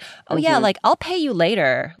anything. Like, oh yeah, like I'll pay you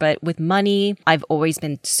later. But with money, I've always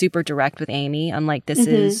been super direct with Amy. I'm like, this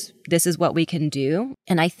is what we can do.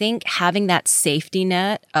 And I think having that safety net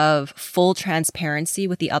of full transparency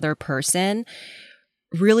with the other person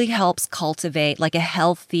really helps cultivate like a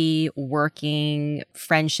healthy working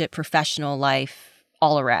friendship, professional life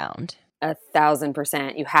all around.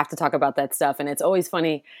 1,000%. You have to talk about that stuff. And it's always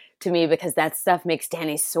funny to me because that stuff makes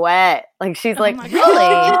Danny sweat. Like she's like, my really?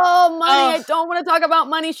 God. Oh, money. I don't want to talk about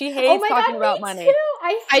money. She hates talking about money. Too.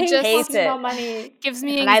 I just hate hate talking it. about money. Gives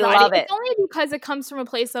me And anxiety. I love it. It's only because it comes from a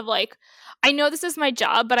place of like, I know this is my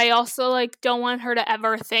job, but I also like don't want her to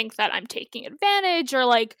ever think that I'm taking advantage or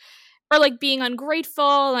being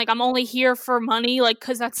ungrateful. Like I'm only here for money, like,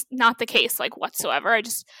 cause that's not the case, like whatsoever.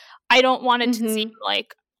 I don't want it to seem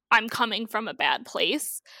like I'm coming from a bad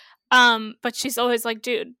place. But she's always like,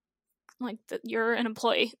 dude, like you're an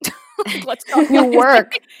employee. Like, let's go. You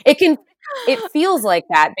work. It feels like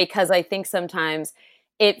that because I think sometimes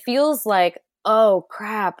it feels like, oh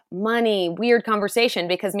crap, money, weird conversation,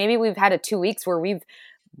 because maybe we've had 2 weeks where we've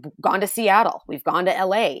gone to Seattle, we've gone to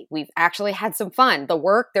LA, we've actually had some fun. The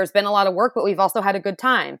work, there's been a lot of work, but we've also had a good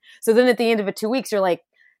time. So then at the end of 2 weeks, you're like,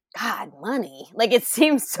 God, money. Like it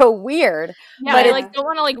seems so weird. Yeah, but I like don't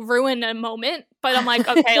want to like ruin a moment, but I'm like,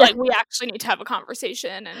 okay, like we actually need to have a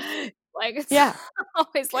conversation and like it's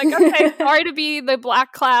always like, okay, sorry to be the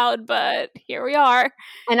black cloud, but here we are.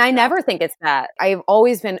 And I never think it's that. I've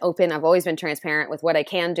always been open. I've always been transparent with what I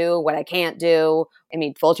can do, what I can't do. I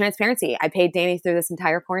mean, full transparency. I paid Danny through this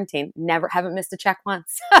entire quarantine. Haven't missed a check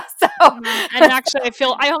once. And actually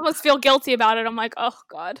I almost feel guilty about it. I'm like, oh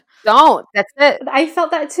God. Don't. That's it. I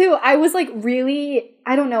felt that too. I was like really,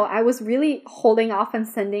 I don't know. I was really holding off on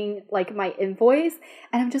sending like my invoice.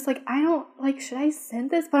 And I'm just like, I don't like, should I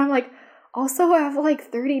send this? But I'm like, also I have like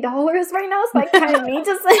 $30 right now. So I kind of need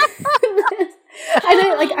to send this. And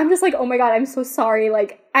then like, I'm just like, oh my God, I'm so sorry.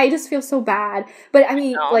 Like, I just feel so bad. But I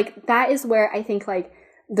mean, like that is where I think like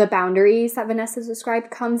the boundaries that Vanessa described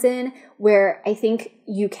comes in, where I think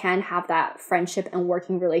you can have that friendship and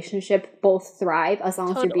working relationship both thrive as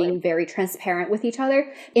long as you're being very transparent with each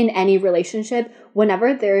other. In any relationship,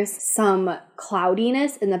 whenever there's some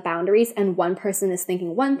cloudiness in the boundaries and one person is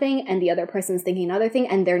thinking one thing and the other person is thinking another thing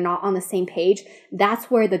and they're not on the same page,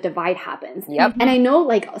 that's where the divide happens. Yep. And I know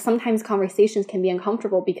like sometimes conversations can be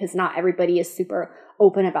uncomfortable because not everybody is super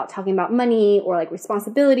open about talking about money or like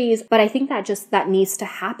responsibilities. But I think that needs to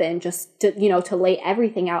happen just to, to lay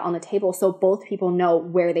everything out on the table so both people know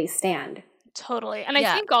where they stand. Totally. And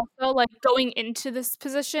I think also like going into this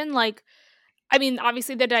position, like, I mean,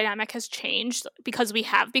 obviously the dynamic has changed because we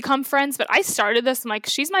have become friends, but I started this, I'm like,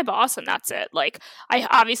 she's my boss and that's it. Like, I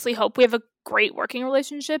obviously hope we have a great working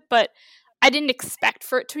relationship, but I didn't expect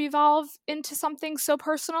for it to evolve into something so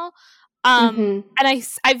personal. And I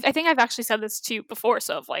think I've actually said this to you before.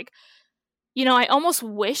 So of like, I almost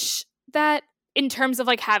wish that in terms of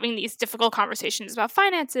like having these difficult conversations about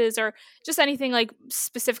finances or just anything like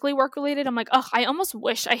specifically work related, I'm like, oh, I almost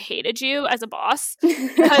wish I hated you as a boss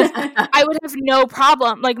because I would have no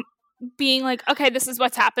problem like being like, okay, this is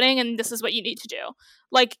what's happening and this is what you need to do.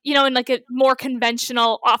 Like, in like a more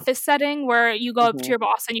conventional office setting where you go up to your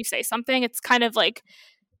boss and you say something, it's kind of like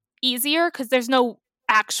easier because there's no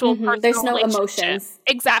actual there's no emotions.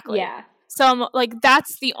 Exactly. Yeah. So I'm like,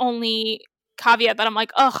 that's the only caveat that I'm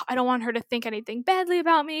like, oh, I don't want her to think anything badly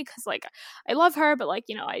about me because like I love her, but like,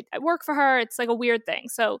 I work for her. It's like a weird thing.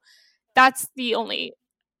 So that's the only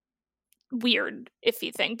weird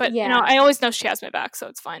iffy thing. But I always know she has my back, so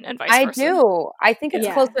it's fine. And vice versa. I do. I think it's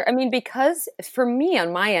closer. I mean, because for me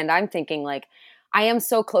on my end, I'm thinking like I am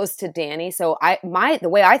so close to Danny. So the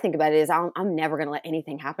way I think about it is I'm never going to let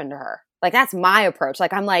anything happen to her. Like that's my approach.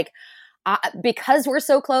 Like I'm like, because we're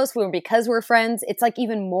so close, because we're friends, it's like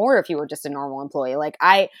even more if you were just a normal employee. Like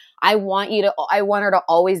I want her to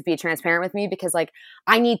always be transparent with me, because like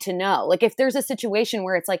I need to know. Like if there's a situation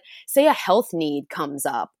where it's like, say a health need comes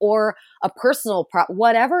up or a personal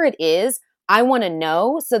whatever it is, I want to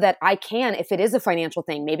know so that I can, if it is a financial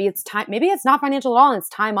thing, maybe it's time, maybe it's not financial at all and it's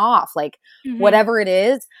time off, like whatever it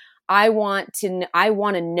is. I want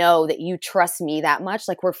to know that you trust me that much.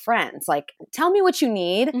 Like we're friends. Like tell me what you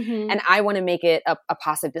need, and I want to make it a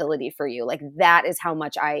possibility for you. Like that is how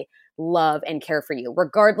much I love and care for you,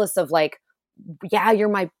 regardless of like, yeah, you're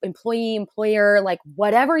my employer, like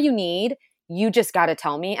whatever you need, you just got to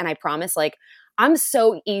tell me. And I promise, like I'm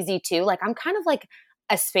so easy too. Like I'm kind of like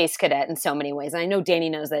a space cadet in so many ways. And I know Danny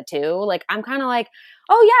knows that too. Like I'm kind of like,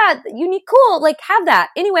 oh yeah, you need, cool, like have that.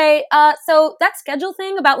 Anyway, so that schedule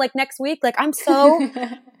thing about like next week, like I'm so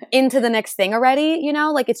into the next thing already, you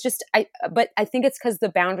know, like it's just, but I think it's because the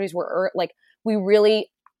boundaries were like, we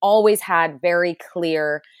really always had very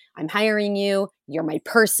clear, I'm hiring you, you're my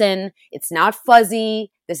person. It's not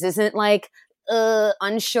fuzzy. This isn't like,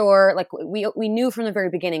 unsure. Like we knew from the very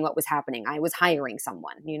beginning what was happening. I was hiring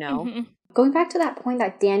someone, you know? Going back to that point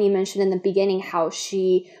that Danny mentioned in the beginning, how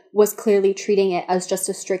she was clearly treating it as just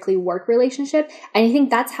a strictly work relationship. And I think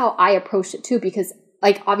that's how I approached it too, because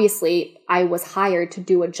like, obviously I was hired to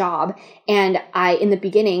do a job, and in the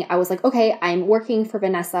beginning, I was like, okay, I'm working for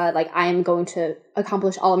Vanessa. Like I'm going to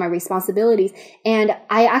accomplish all of my responsibilities. And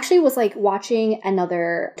I actually was like watching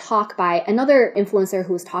another talk by another influencer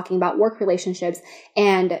who was talking about work relationships.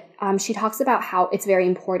 And she talks about how it's very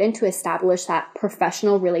important to establish that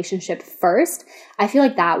professional relationship first. I feel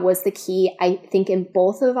like that was the key, I think, in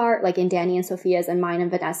both of our, like in Danny and Sophia's and mine and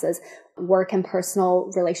Vanessa's work and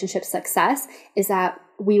personal relationship success, is that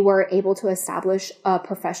we were able to establish a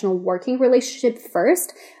professional working relationship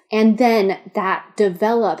first. And then that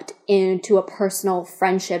developed into a personal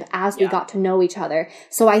friendship as we got to know each other.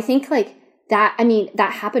 So I think like that, I mean,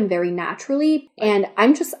 that happened very naturally. And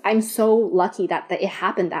I'm so lucky that it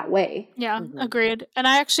happened that way. Yeah, agreed. And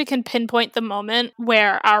I actually can pinpoint the moment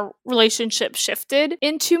where our relationship shifted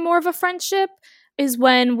into more of a friendship is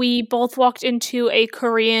when we both walked into a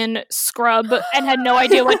Korean scrub and had no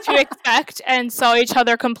idea what to expect and saw each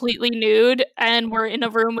other completely nude, and we're in a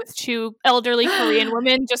room with two elderly Korean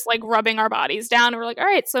women just like rubbing our bodies down, and we're like, all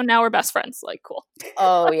right, so now we're best friends. Like, cool.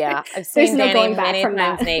 Oh yeah, I've seen Danny many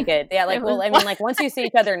times naked. Yeah, like, well, I mean, like once you see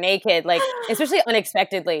each other naked, like especially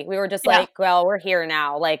unexpectedly, we were just like, well, we're here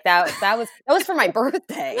now. Like that was for my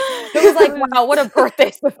birthday. It was like, wow, what a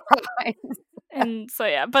birthday surprise. And so,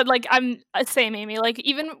 yeah, but like, I'm same, Amy. Like,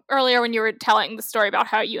 even earlier when you were telling the story about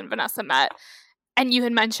how you and Vanessa met, and you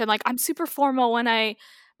had mentioned, like, I'm super formal when I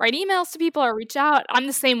write emails to people or reach out. I'm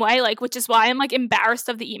the same way, like, which is why I'm like embarrassed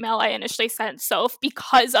of the email I initially sent Soph,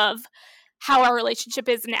 because of how our relationship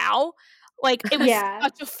is now. Like, it was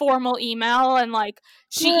such a formal email, and like,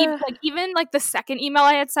 she even like the second email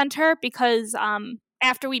I had sent her, because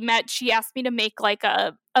after we met, she asked me to make like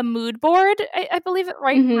a mood board. I believe it,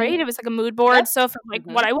 right? Right? It was like a mood board. So from like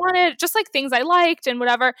what I wanted, just like things I liked and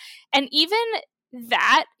whatever. And even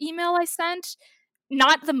that email I sent,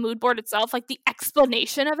 not the mood board itself, like the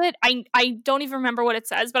explanation of it, I don't even remember what it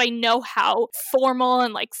says, but I know how formal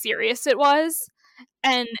and like serious it was.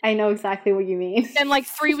 And I know exactly what you mean. And like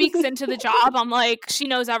 3 weeks into the job, I'm like, she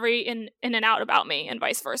knows every in and out about me, and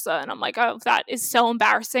vice versa. And I'm like, oh, that is so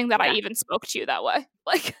embarrassing that I even spoke to you that way.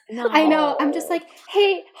 Like, no. I know. I'm just like,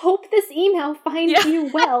 hey, hope this email finds you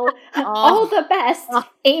well. All the best,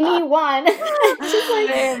 Amy 1. Just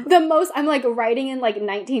like the most. I'm like writing in like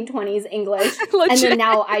 1920s English, and then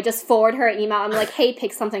now I just forward her an email. I'm like, hey,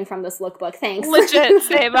 pick something from this lookbook. Thanks. Legit,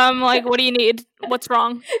 save. I'm like, what do you need? What's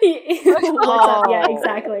wrong? What's up? Yeah,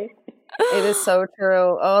 exactly. It is so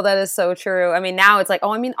true. Oh, that is so true. I mean, now it's like,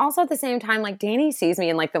 also at the same time, like Danny sees me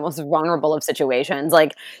in like the most vulnerable of situations.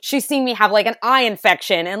 Like she's seen me have like an eye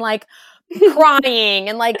infection and like crying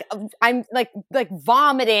and like I'm like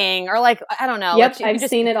vomiting or like, I don't know. Yep, like, I've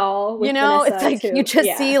seen it all. With Vanessa, it's like too. You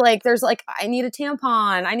just see like there's like, I need a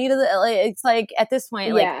tampon. I need it's like at this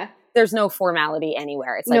point, like there's no formality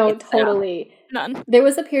anywhere. It's like, no, totally. None. There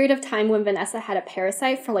was a period of time when Vanessa had a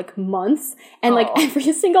parasite for like months, and like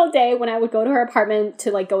every single day when I would go to her apartment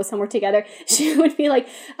to like go somewhere together, she would be like,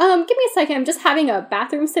 give me a second, I'm just having a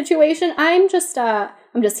bathroom situation. I'm just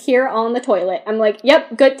I'm just here on the toilet. I'm like,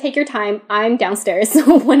 yep, good, take your time. I'm downstairs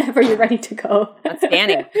whenever you're ready to go. That's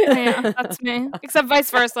Danny. Yeah, that's me. Except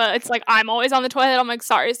vice versa. It's like I'm always on the toilet. I'm like,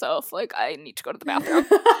 sorry, Soph, like I need to go to the bathroom.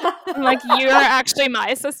 I'm like, you're actually my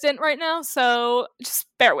assistant right now, so just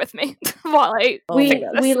bear with me while I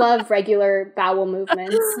we love regular bowel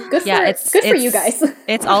movements. Good for you guys.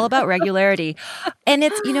 It's all about regularity. And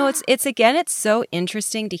it's, you know, it's so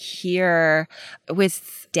interesting to hear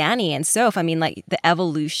with Danny and Soph. I mean, like the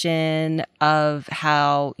evolution of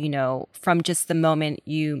how, you know, from just the moment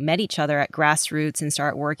you met each other at Grassroots and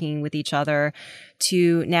start working with each other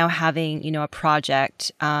to now having, you know, a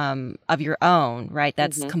project of your own, right?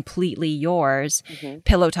 That's completely yours,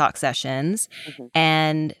 Pillow Talk Sessions.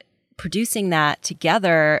 And producing that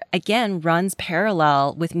together, again, runs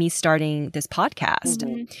parallel with me starting this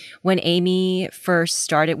podcast. When Amy first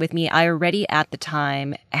started with me, I already at the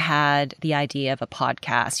time had the idea of a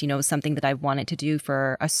podcast. You know, it was something that I wanted to do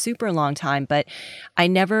for a super long time, but I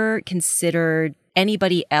never considered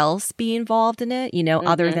anybody else be involved in it, you know,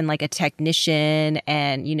 other than like a technician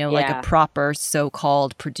and, you know, like a proper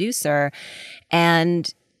so-called producer.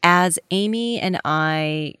 And as Amy and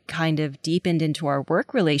I kind of deepened into our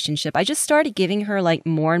work relationship, I just started giving her like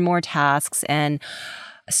more and more tasks and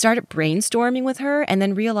started brainstorming with her, and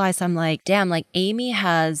then realized I'm like, damn, like Amy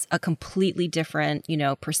has a completely different, you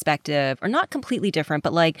know, perspective, or not completely different,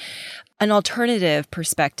 but like an alternative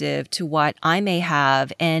perspective to what I may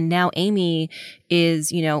have. And now Amy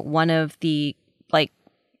is, you know, one of the like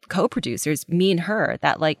co-producers, me and her,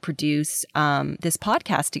 that like produce this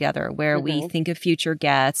podcast together, where we think of future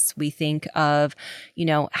guests, we think of, you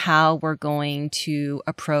know, how we're going to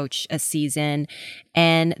approach a season.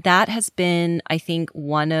 And that has been, I think,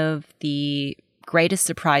 one of the greatest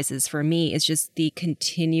surprises for me, is just the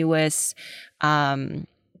continuous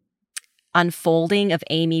unfolding of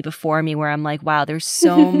Amy before me, where I'm like, wow, there's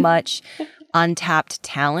so much untapped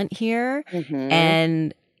talent here.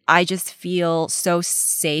 And I just feel so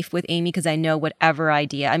safe with Amy because I know whatever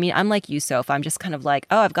idea. I mean, I'm like you, Soph. I'm just kind of like,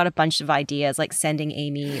 oh, I've got a bunch of ideas, like sending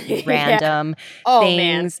Amy random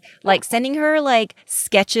things, like sending her like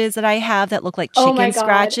sketches that I have that look like chicken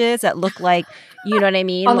scratches, that look like, you know what I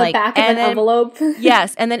mean? On like, the back of an envelope.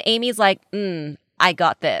 Yes. And then Amy's like, I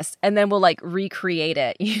got this. And then we'll like recreate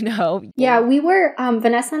it, you know? Yeah, we were,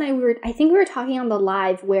 Vanessa and I think we were talking on the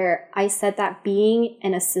live where I said that being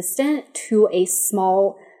an assistant to a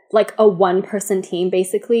small, like a one-person team,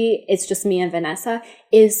 basically, it's just me and Vanessa,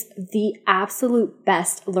 is the absolute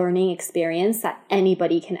best learning experience that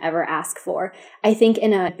anybody can ever ask for. I think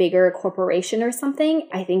in a bigger corporation or something,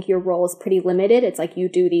 I think your role is pretty limited. It's like you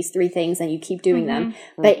do these 3 things and you keep doing them.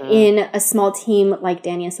 But in a small team like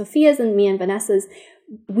Danny and Sophia's and me and Vanessa's,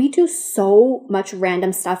 we do so much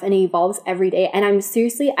random stuff and it evolves every day. And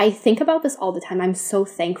I think about this all the time. I'm so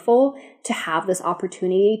thankful to have this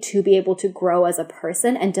opportunity to be able to grow as a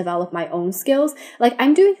person and develop my own skills. Like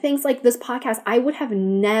I'm doing things like this podcast. I would have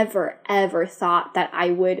never, ever thought that I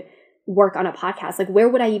would work on a podcast. Like where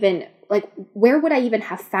would I even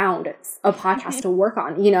have found a podcast to work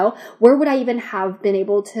on? You know, where would I even have been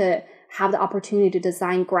able to have the opportunity to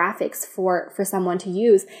design graphics for someone to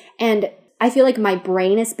use? And I feel like my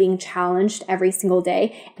brain is being challenged every single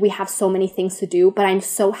day. We have so many things to do, but I'm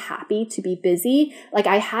so happy to be busy. Like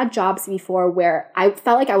I had jobs before where I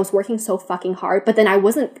felt like I was working so fucking hard, but then I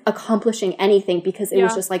wasn't accomplishing anything because it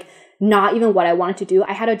was just like not even what I wanted to do.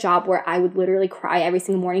 I had a job where I would literally cry every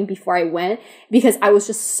single morning before I went because I was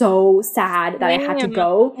just so sad that I had to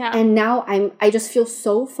go. Yeah. And now I just feel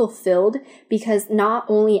so fulfilled because not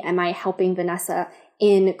only am I helping Vanessa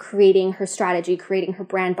in creating her strategy, creating her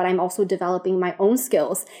brand, but I'm also developing my own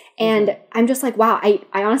skills. And I'm just like, wow, I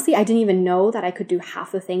honestly, I didn't even know that I could do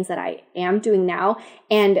half the things that I am doing now.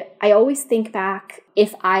 And I always think back,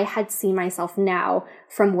 if I had seen myself now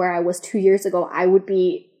from where I was 2 years ago, I would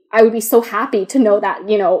be so happy to know that,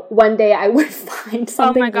 you know, one day I would find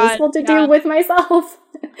something useful to do with myself.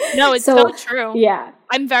 No, it's so true. Yeah.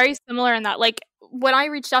 I'm very similar in that. Like when I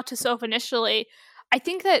reached out to Soph initially, I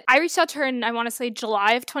think that I reached out to her in, I want to say,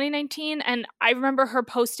 July of 2019. And I remember her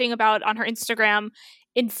posting about on her Instagram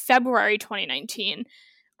in February 2019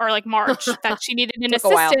 or like March that she needed an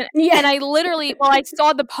assistant. Yeah. And I literally, I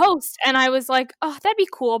saw the post and I was like, oh, that'd be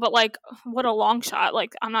cool. But like, what a long shot.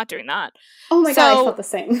 Like, I'm not doing that. Oh my God, I felt the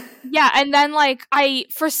same. Yeah. And then like,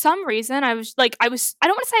 for some reason, I don't want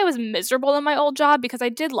to say I was miserable in my old job because I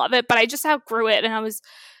did love it, but I just outgrew it and I was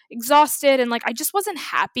exhausted and like, I just wasn't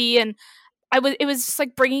happy. And it was just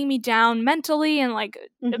like bringing me down mentally and like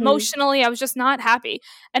emotionally. I was just not happy.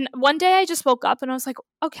 And one day I just woke up and I was like,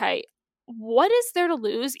 okay, what is there to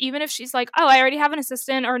lose? Even if she's like, oh, I already have an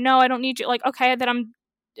assistant, or no, I don't need you. Like, okay, then I'm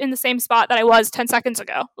in the same spot that I was 10 seconds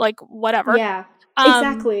ago. Like, whatever. Yeah,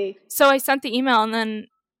 exactly. So I sent the email, and then,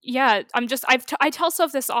 yeah, I tell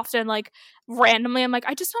Soph this often, like, randomly. I'm like,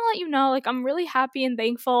 I just want to let you know, like, I'm really happy and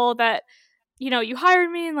thankful that, you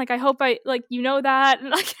hired me, and, like, I hope like, that. And,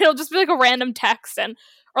 like, it'll just be, like, a random text, or,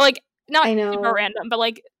 like, not I know. super random, but,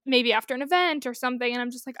 like, maybe after an event or something. And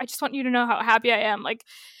I'm just like, I just want you to know how happy I am. Like,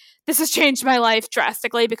 this has changed my life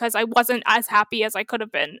drastically because I wasn't as happy as I could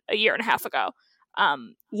have been a year and a half ago.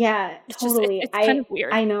 Yeah, Just, totally. it's kind of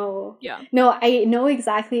weird. I know. Yeah. No, I know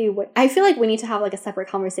exactly what. I feel like we need to have like a separate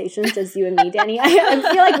conversation, just you and me, Danny. I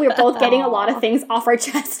feel like we're both getting a lot of things off our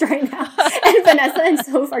chest right now, and Vanessa and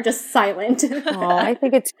Soph are just silent. I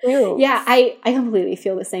think it's true. Yeah, I completely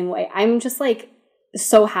feel the same way. I'm just like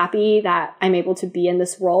so happy that I'm able to be in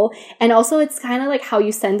this role. And also it's kind of like how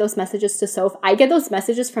you send those messages to Soph. I get those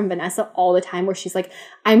messages from Vanessa all the time where she's like,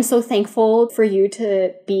 I'm so thankful for you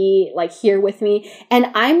to be like here with me. And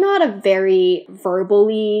I'm not a very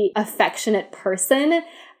verbally affectionate person.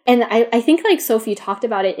 And I think like Sophie talked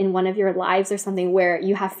about it in one of your lives or something where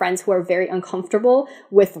you have friends who are very uncomfortable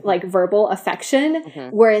with like verbal affection,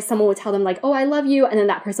 whereas someone would tell them like, oh, I love you. And then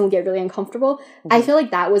that person would get really uncomfortable. I feel like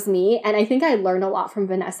that was me. And I think I learned a lot from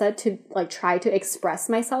Vanessa to like try to express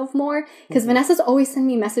myself more because Vanessa's always sending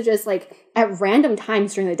me messages like at random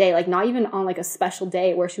times during the day, like not even on like a special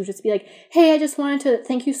day where she would just be like, hey, I just wanted to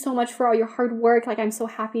thank you so much for all your hard work. Like, I'm so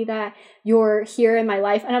happy that you're here in my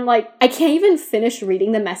life. And I'm like, I can't even finish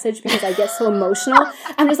reading the message because I get so emotional.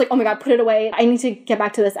 I'm just like, oh my God, put it away. I need to get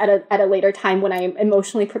back to this at a later time when I'm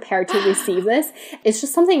emotionally prepared to receive this. It's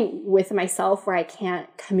just something with myself where I can't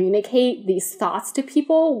communicate these thoughts to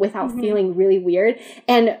people without feeling really weird.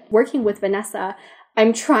 And working with Vanessa,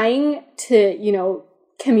 I'm trying to,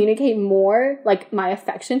 communicate more like my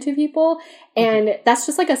affection to people. And that's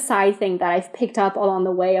just like a side thing that I've picked up along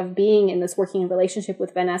the way of being in this working relationship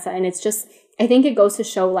with Vanessa. And it's just, I think it goes to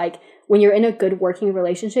show like when you're in a good working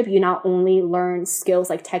relationship, you not only learn skills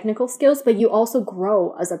like technical skills, but you also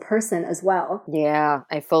grow as a person as well. Yeah,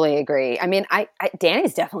 I fully agree. I mean,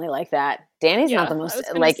 Danny's definitely like that. Danny's not the most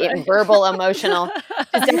like verbal emotional.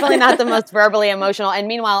 She's definitely not the most verbally emotional. And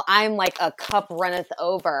meanwhile, I'm like a cup runneth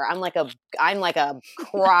over. I'm like a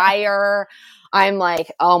crier. I'm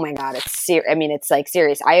like, oh my God, it's serious. I mean, it's like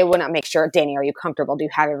serious. I want to make sure, Danny, are you comfortable? Do you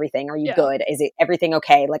have everything? Are you good? Is it everything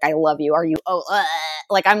okay? Like, I love you. Are you,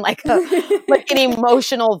 like, I'm like like an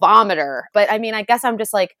emotional vomiter. But I mean, I guess I'm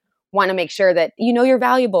just like, want to make sure that, you're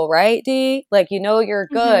valuable, right, Dee? Like, you're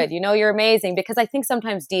good, you're amazing. Because I think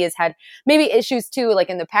sometimes Dee has had maybe issues too, like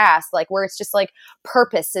in the past, like where it's just like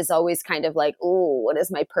purpose is always kind of like, oh, what is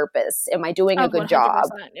my purpose? Am I doing a good job?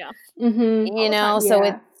 Yeah.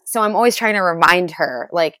 So I'm always trying to remind her,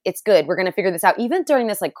 like, it's good. We're going to figure this out. Even during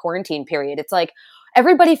this like quarantine period, it's like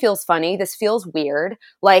everybody feels funny. This feels weird.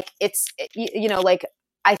 Like it's, like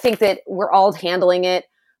I think that we're all handling it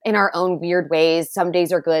in our own weird ways. Some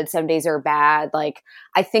days are good, some days are bad. Like,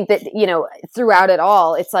 I think that, throughout it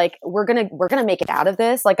all, it's like, we're going to make it out of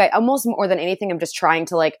this. Like, I almost more than anything, I'm just trying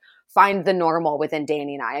to like find the normal within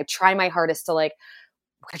Danny and I try my hardest to like,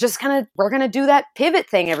 we're going to do that pivot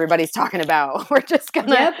thing everybody's talking about. We're just going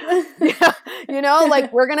to,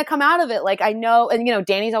 like we're going to come out of it. Like, I know. And,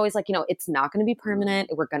 Danny's always like, it's not going to be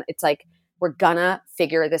permanent. We're gonna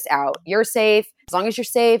figure this out. You're safe. As long as you're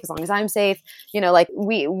safe, as long as I'm safe, like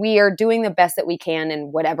we are doing the best that we can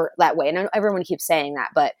in whatever that way. And I know everyone keeps saying that,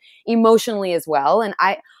 but emotionally as well. And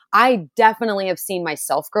I definitely have seen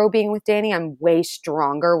myself grow being with Danny. I'm way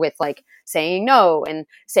stronger with like saying no and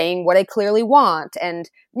saying what I clearly want. And,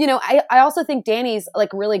 I also think Danny's like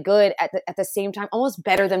really good at the same time, almost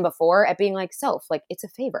better than before at being like, Soph, like it's a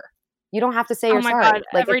favor. You don't have to say you're sorry. God,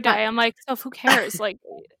 like, every day I'm like, Soph, who cares? Like,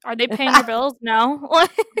 are they paying your bills? No.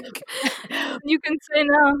 Like, you can say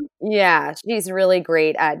no. Yeah, she's really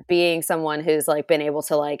great at being someone who's like been able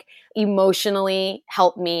to like emotionally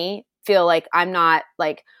help me feel like I'm not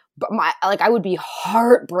like I would be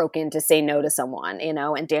heartbroken to say no to someone,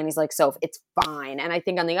 and Danny's like, Soph, it's fine. And I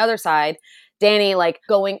think on the other side, Danny like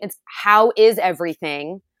it's how is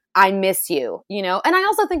everything? I miss you, and I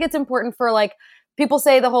also think it's important for like, people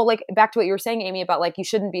say the whole, like, back to what you were saying, Amy, about like, you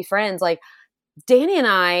shouldn't be friends. Like, Danny and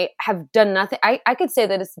I have done nothing. I could say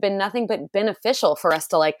that it's been nothing but beneficial for us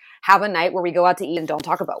to like have a night where we go out to eat and don't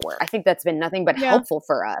talk about work. I think that's been nothing but helpful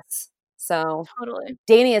for us. So totally.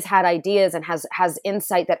 Danny has had ideas and has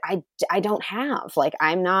insight that I don't have. Like,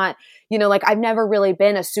 I'm not, like I've never really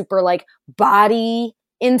been a super like body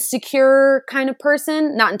insecure kind of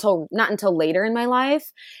person, not until later in my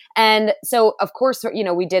life. And so of course,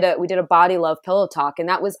 we did a body love pillow talk, and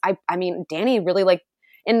that was, I mean, Danny really like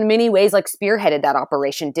in many ways like spearheaded that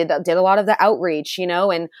operation, did a lot of the outreach, you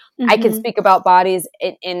know, and I can speak about bodies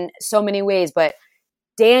in so many ways, but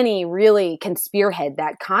Danny really can spearhead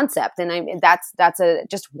that concept. And that's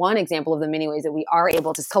just one example of the many ways that we are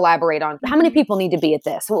able to collaborate on how many people need to be at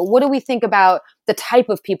this. What do we think about the type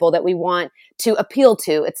of people that we want to appeal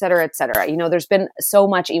to, et cetera, et cetera. You know, there's been so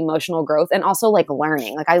much emotional growth and also like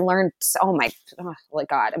learning. Like I learned, oh my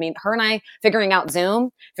God. I mean, her and I figuring out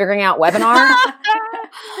Zoom, figuring out webinar.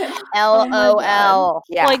 LOL.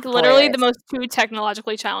 Yeah, like literally the most two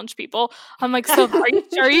technologically challenged people. I'm like, so are you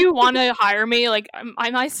sure you want to hire me? Like, am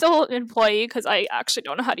I still an employee? Because I actually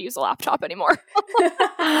don't know how to use a laptop anymore.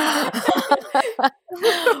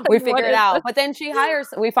 We figure it out. But then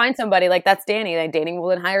we find somebody like that's Danny. Like Danny will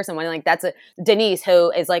then hire someone like that's Denise,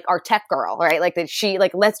 who is like our tech girl, right? Like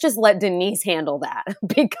that let's just let Denise handle that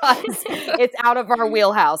because it's out of our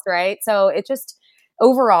wheelhouse, right? So it just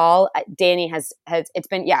overall, Danny has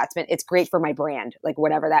it's great for my brand, like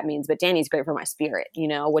whatever that means. But Danny's great for my spirit, you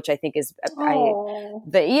know, which I think is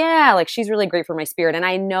like she's really great for my spirit. And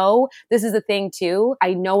I know this is the thing too.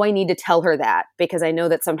 I know I need to tell her that because I know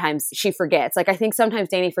that sometimes she forgets. Like I think sometimes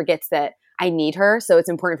Danny forgets that I need her. So it's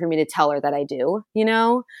important for me to tell her that I do, you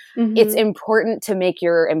know, It's important to make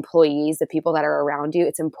your employees, the people that are around you,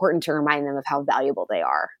 it's important to remind them of how valuable they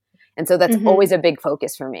are. And so that's always a big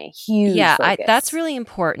focus for me. Huge focus. That's really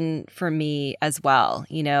important for me as well,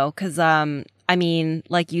 you know, because, I mean,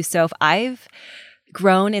 like you, Soph, I've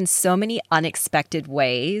grown in so many unexpected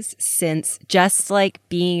ways since just like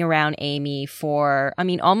being around Amy for, I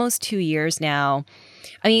mean, almost 2 years now.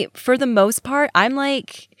 I mean, for the most part, I'm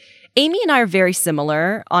like, Amy and I are very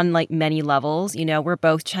similar on like many levels. You know, we're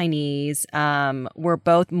both Chinese. We're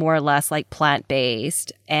both more or less like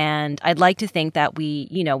plant-based. And I'd like to think that we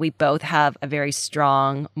both have a very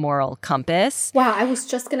strong moral compass. Wow, I was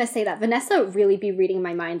just going to say that. Vanessa really be reading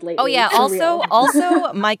my mind lately. Oh yeah,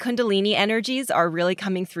 also my Kundalini energies are really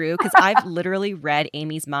coming through because I've literally read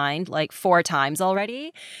Amy's mind like 4 times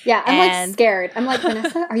already. Yeah, I'm like scared. I'm like,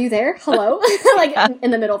 Vanessa, are you there? Hello? Like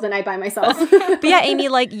in the middle of the night by myself. But yeah, Amy,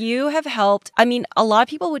 like you have helped. I mean, a lot of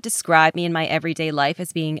people would describe me in my everyday life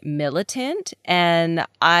as being militant, and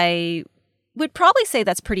I would probably say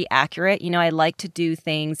that's pretty accurate. You know, I like to do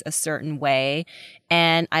things a certain way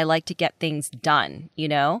and I like to get things done, you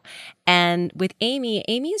know? And with Amy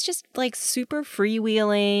is just like super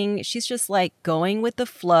freewheeling. She's just like going with the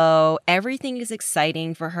flow. Everything is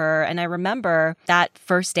exciting for her. And I remember that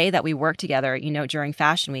first day that we worked together, you know, during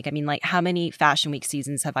Fashion Week. I mean, like how many Fashion Week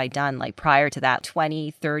seasons have I done? Like prior to that,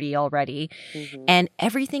 20, 30 already. And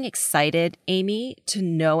everything excited Amy to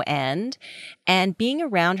no end. And being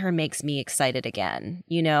around her makes me excited again,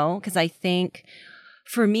 you know, because I think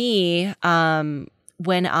for me,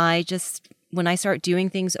 when I start doing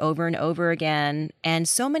things over and over again, and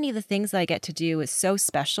so many of the things that I get to do is so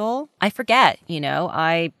special, I forget, you know,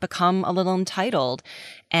 I become a little entitled.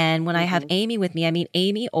 And when I have Amy with me, I mean,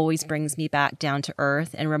 Amy always brings me back down to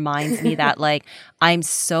earth and reminds me that like, I'm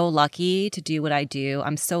so lucky to do what I do.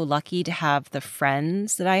 I'm so lucky to have the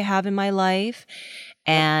friends that I have in my life.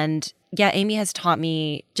 And yeah, Amy has taught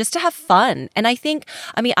me just to have fun. And I think,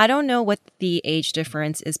 I mean, I don't know what the age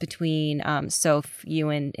difference is between Soph, you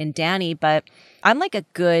and Danny, but I'm like a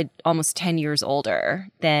good almost 10 years older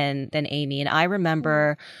than Amy. And I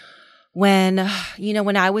remember when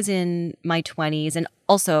I was in my 20s, and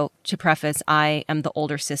also to preface, I am the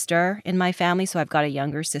older sister in my family. So I've got a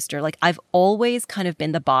younger sister. Like I've always kind of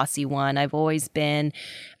been the bossy one. I've always been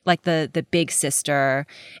like the big sister.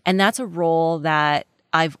 And that's a role that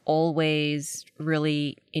I've always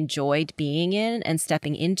really enjoyed being in and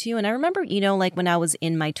stepping into. And I remember, you know, like when I was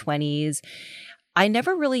in my 20s, I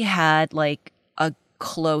never really had like a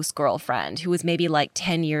close girlfriend who was maybe like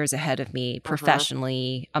 10 years ahead of me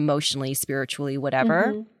professionally, emotionally, spiritually,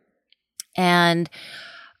 whatever. And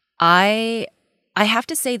I have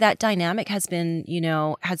to say that dynamic has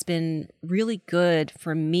been really good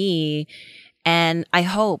for me. And I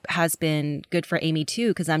hope has been good for Amy too,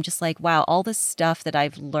 because I'm just like, wow, all the stuff that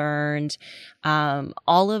I've learned,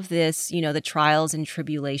 all of this, you know, the trials and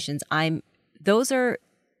tribulations, those are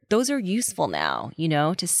useful now, you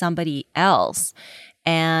know, to somebody else.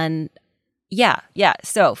 And yeah.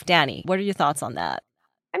 So, Danny, what are your thoughts on that?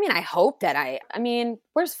 I mean, I hope that I mean,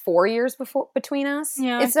 where's 4 years between us?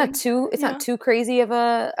 Yeah, it's not too crazy of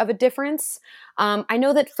a difference. I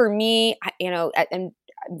know that for me, you know, and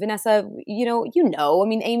Vanessa, you know, I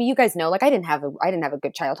mean, Amy, you guys know, like I didn't have a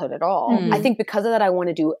good childhood at all. I think because of that, I want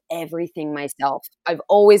to do everything myself. I've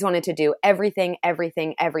always wanted to do everything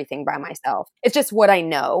by myself. It's just what I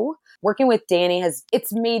know. Working with Danny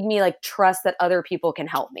it's made me like trust that other people can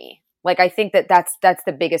help me. Like, I think that that's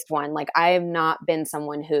the biggest one. Like, I have not been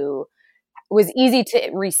someone who was easy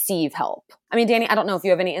to receive help. I mean, Danny, I don't know if you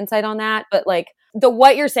have any insight on that, but like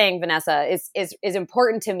what you're saying, Vanessa, is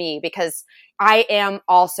important to me because I am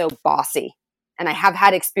also bossy. And I have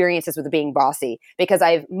had experiences with being bossy because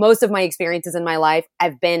most of my experiences in my life,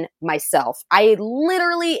 I've been myself. I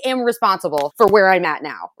literally am responsible for where I'm at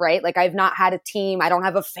now, right? Like, I've not had a team. I don't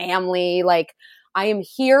have a family. Like, I am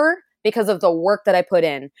here because of the work that I put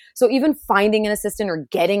in. So even finding an assistant or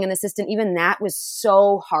getting an assistant, even that was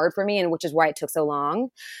so hard for me, and which is why it took so long.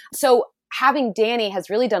 So having Danny has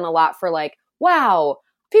really done a lot for like, wow,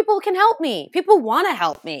 people can help me. People want to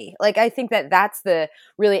help me. Like, I think that that's the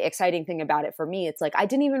really exciting thing about it for me. It's like, I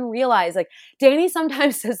didn't even realize, like, Danny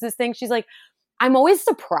sometimes says this thing. She's like, I'm always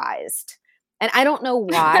surprised. And I don't know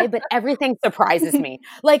why, but everything surprises me.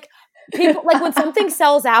 Like, people, like when something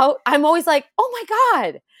sells out, I'm always like, oh my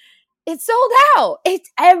God, it's sold out. It's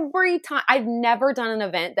every time. I've never done an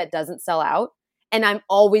event that doesn't sell out. And I'm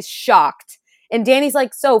always shocked. And Danny's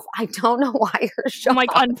like, Soph, I don't know why you're shocked. I'm like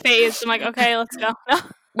unfazed. I'm like, okay, let's go.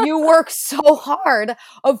 You work so hard.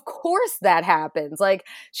 Of course that happens. Like,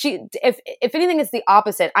 if anything, it's the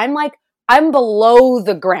opposite. I'm like, I'm below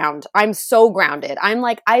the ground. I'm so grounded. I'm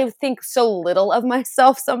like, I think so little of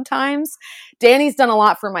myself sometimes. Danny's done a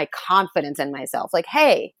lot for my confidence in myself. Like,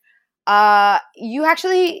 hey, you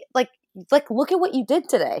actually like look at what you did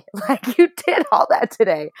today. Like, you did all that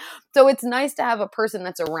today. So it's nice to have a person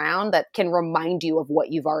that's around that can remind you of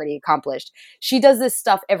what you've already accomplished. She does this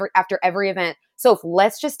stuff after every event. So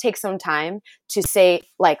let's just take some time to say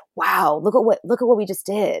like, wow, look at what we just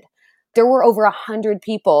did. There were over 100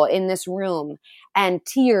 people in this room and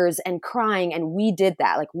tears and crying. And we did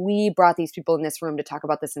that. Like, we brought these people in this room to talk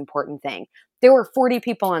about this important thing. There were 40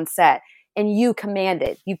 people on set. And you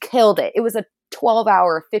commanded, you killed it. It was a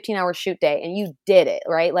 12-hour, 15-hour shoot day, and you did it,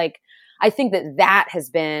 right? Like, I think that has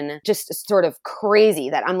been just sort of crazy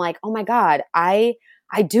that I'm like, oh my God, I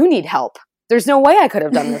do need help. There's no way I could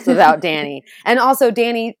have done this without Danny. And also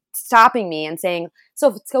Danny stopping me and saying,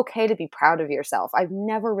 so it's okay to be proud of yourself. I've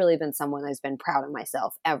never really been someone who's been proud of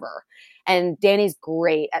myself ever. And Danny's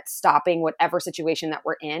great at stopping whatever situation that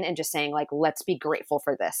we're in and just saying like, let's be grateful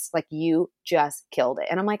for this. Like, you just killed it.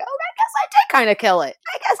 And I'm like, oh, I guess I did kind of kill it.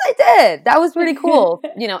 I guess I did. That was pretty cool.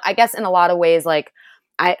 I guess in a lot of ways, like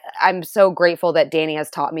I'm so grateful that Danny has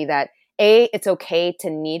taught me that it's okay to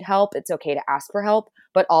need help. It's okay to ask for help,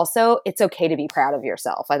 but also it's okay to be proud of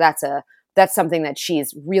yourself. Like, that's something that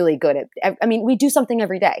she's really good at. I mean, we do something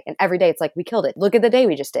every day, and every day it's like, we killed it. Look at the day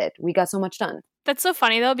we just did. We got so much done. That's so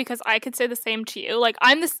funny though, because I could say the same to you. Like,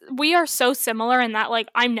 we are so similar in that, like,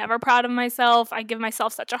 I'm never proud of myself. I give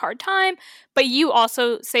myself such a hard time. But you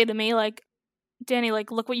also say to me, like, Danny,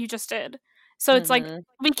 like, look what you just did. So it's like,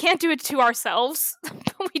 we can't do it to ourselves.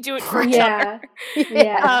 We do it for each other.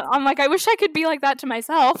 Yeah. I'm like, I wish I could be like that to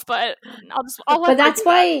myself, but But that's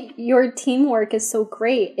why your teamwork is so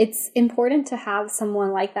great. It's important to have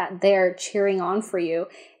someone like that there cheering on for you.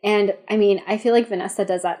 And I mean, I feel like Vanessa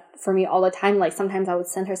does that for me all the time. Like, sometimes I would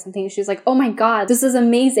send her something and she's like, oh my God, this is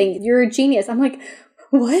amazing. You're a genius. I'm like,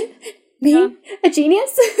 what? Me? Yeah. A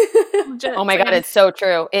genius? Oh my God, it's so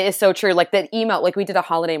true. It is so true. Like, the email, like, we did a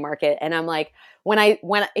holiday market, and I'm like, when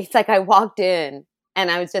it's like I walked in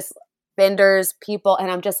and I was just vendors, people,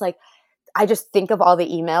 and I'm just like, I just think of all the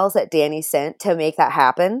emails that Danny sent to make that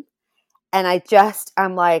happen. And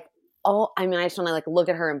I'm like, oh, I mean, I just want to like look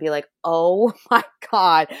at her and be like, oh my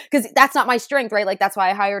God. Because that's not my strength, right? Like, that's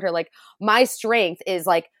why I hired her. Like, my strength is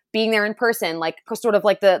like being there in person, like sort of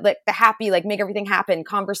like the happy, like make everything happen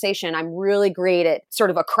conversation. I'm really great at sort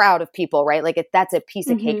of a crowd of people, right? Like, that's a piece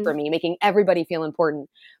of cake for me, making everybody feel important.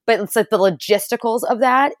 But it's like the logisticals of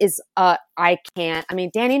that is, I can't, I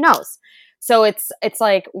mean, Danny knows. So it's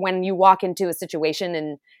like when you walk into a situation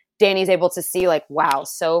and Danny's able to see like, wow,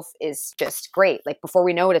 Soph is just great. Like, before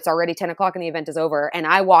we know it, it's already 10 o'clock and the event is over. And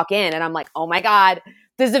I walk in and I'm like, oh my God,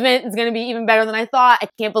 this event is going to be even better than I thought. I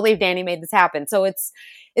can't believe Danny made this happen. So it's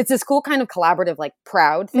this cool kind of collaborative, like,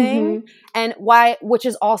 proud thing. And which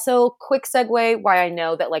is also, quick segue, why I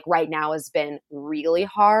know that like right now has been really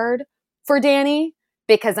hard for Danny,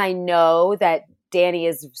 because I know that Danny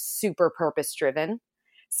is super purpose driven.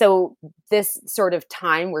 So this sort of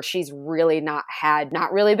time where she's really not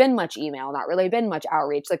really been much email, not really been much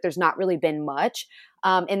outreach, like there's not really been much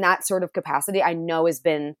in that sort of capacity, I know has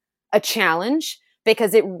been a challenge,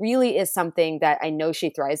 because it really is something that I know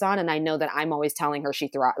she thrives on. And I know that I'm always telling her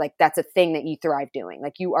like, that's a thing that you thrive doing.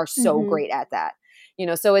 Like, you are so great at that,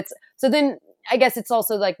 so then I guess it's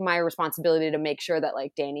also like my responsibility to make sure that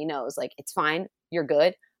like Danny knows, like, it's fine. You're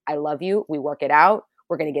good. I love you. We work it out.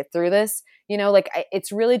 we're going to get through this. You know, like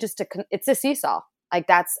it's really just it's a seesaw. Like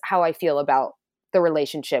that's how I feel about the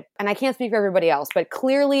relationship. And I can't speak for everybody else, but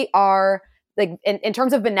clearly like in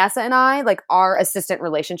terms of Vanessa and I, like our assistant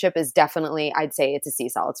relationship is definitely, I'd say it's a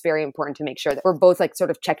seesaw. It's very important to make sure that we're both like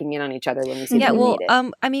sort of checking in on each other when we see that we need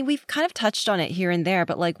it. I mean, we've kind of touched on it here and there,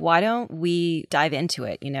 but like, why don't we dive into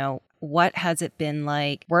it? You know, what has it been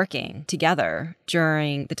like working together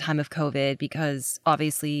during the time of COVID? Because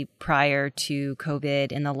obviously prior to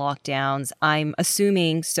COVID and the lockdowns, I'm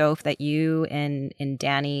assuming, Soph, that you and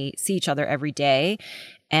Danny see each other every day.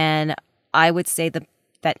 And I would say that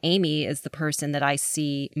Amy is the person that I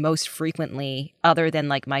see most frequently, other than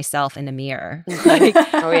like myself in a mirror. Like,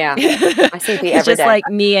 oh yeah, I see the every it's just day. like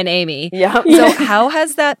me and Amy. Yeah. So how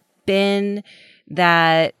has that been?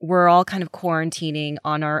 That we're all kind of quarantining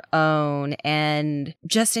on our own, and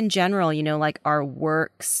just in general, you know, like our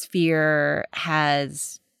work sphere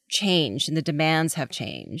has changed and the demands have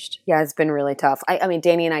changed. Yeah, it's been really tough. I mean,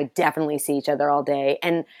 Danny and I definitely see each other all day.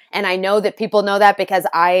 And I know that people know that because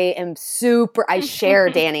I share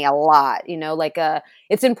Danny a lot, you know, like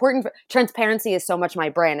it's important. Transparency is so much my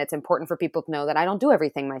brand. It's important for people to know that I don't do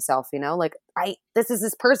everything myself, you know, like this is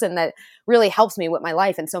this person that really helps me with my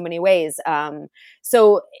life in so many ways.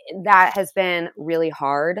 So that has been really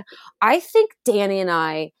hard. I think Danny and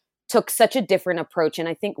I took such a different approach. And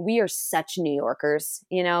I think we are such New Yorkers,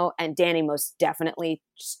 you know, and Danny most definitely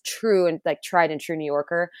true and like tried and true New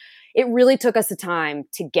Yorker. It really took us the time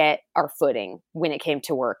to get our footing when it came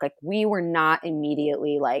to work. Like we were not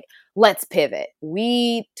immediately like, let's pivot.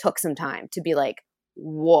 We took some time to be like,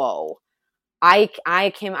 whoa, I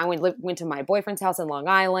went to my boyfriend's house in Long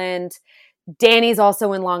Island. Danny's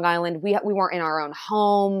also in Long Island. We weren't in our own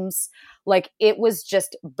homes. Like it was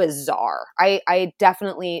just bizarre. I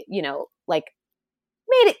definitely, you know, like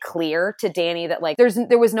made it clear to Danny that like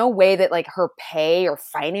there was no way that like her pay or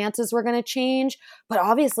finances were going to change, but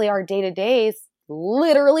obviously our day-to-day is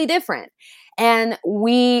literally different. And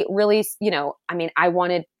we really, you know, I mean,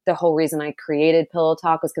 the whole reason I created Pillow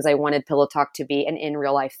Talk was because I wanted Pillow Talk to be an in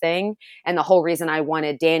real life thing. And the whole reason I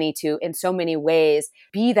wanted Danny to, in so many ways,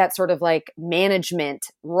 be that sort of like management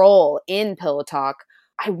role in Pillow Talk,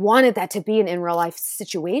 I wanted that to be an in real life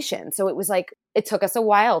situation. So it was like, it took us a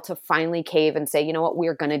while to finally cave and say, you know what,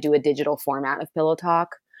 we're going to do a digital format of Pillow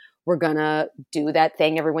Talk. We're going to do that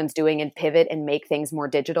thing everyone's doing and pivot and make things more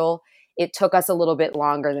digital. It took us a little bit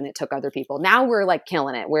longer than it took other people. Now we're like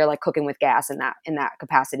killing it. We're like cooking with gas in that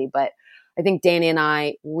capacity. But I think Danny and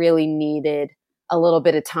I really needed a little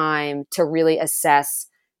bit of time to really assess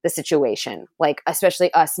the situation, like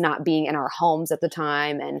especially us not being in our homes at the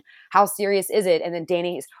time, and how serious is it? And then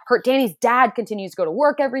Danny's dad continues to go to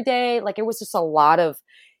work every day. Like it was just a lot of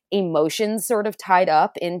emotions sort of tied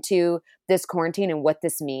up into this quarantine and what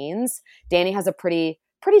this means. Danny has a pretty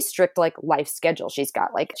strict like life schedule. She's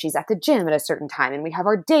at the gym at a certain time, and we have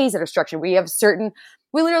our days that are structured. We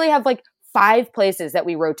literally have like 5 places that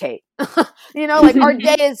we rotate. You know, like our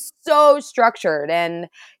day is so structured. And,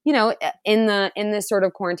 you know, in this sort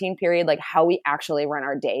of quarantine period, like how we actually run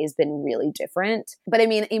our day has been really different. But I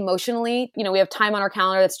mean, emotionally, you know, we have time on our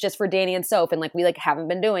calendar that's just for Danny and Soph, and like we like haven't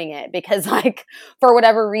been doing it because like for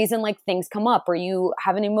whatever reason, like things come up, or you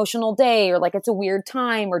have an emotional day, or like it's a weird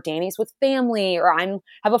time, or Danny's with family, or I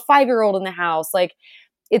have a 5-year-old in the house. Like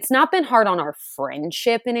it's not been hard on our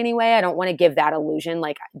friendship in any way. I don't want to give that illusion.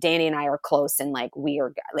 Like Danny and I are close, and like we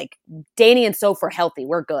are like Danny and Soph are healthy.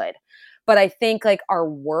 We're good. But I think like our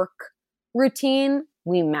work routine,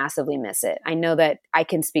 we massively miss it. I know that I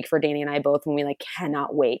can speak for Danny and I both when we like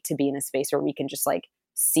cannot wait to be in a space where we can just like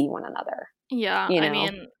see one another. Yeah. You know? I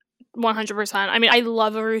mean, 100%. I mean, I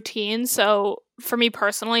love a routine. So for me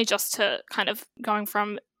personally, just to kind of going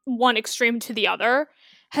from one extreme to the other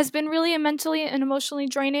has been really mentally and emotionally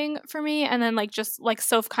draining for me. And then like just like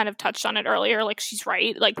Soph kind of touched on it earlier, like she's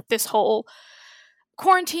right. Like this whole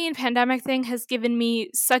quarantine pandemic thing has given me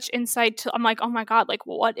such insight to, I'm like, oh my God, like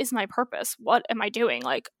what is my purpose? What am I doing?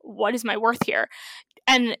 Like what is my worth here?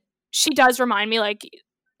 And she does remind me like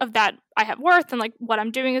of that I have worth and like what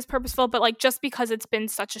I'm doing is purposeful. But like just because it's been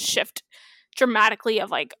such a shift dramatically of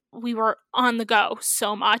like we were on the go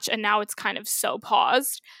so much and now it's kind of so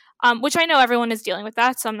paused. Which I know everyone is dealing with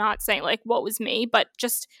that, so I'm not saying like what was me, but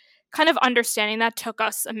just kind of understanding that took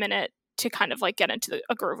us a minute to kind of like get into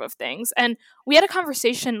a groove of things. And we had a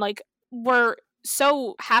conversation, like we're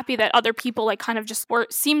so happy that other people like kind of just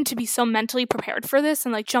seemed to be so mentally prepared for this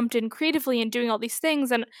and like jumped in creatively and doing all these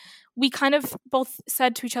things. And we kind of both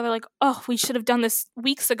said to each other like, oh, we should have done this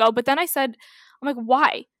weeks ago. But then I'm like,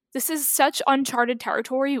 why? This is such uncharted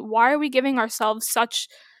territory. Why are we giving ourselves such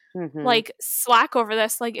like slack over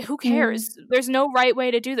this. Like, who cares? There's no right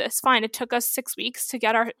way to do this. Fine. It took us 6 weeks to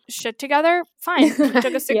get our shit together. Fine. It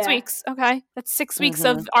took us 6 weeks. Okay. That's 6 weeks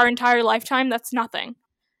of our entire lifetime. That's nothing.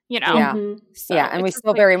 You know? Yeah. So yeah. And we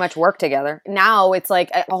still very much work together. Now it's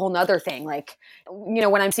like a whole nother thing. Like, you know,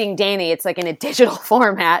 when I'm seeing Danny, it's like in a digital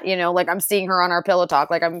format, you know, like I'm seeing her on our Pillow Talk,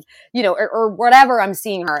 like I'm, you know, or whatever, I'm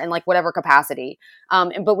seeing her in like whatever capacity.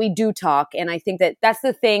 But we do talk. And I think that that's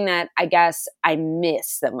the thing that I guess I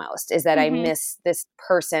miss the most is that I miss this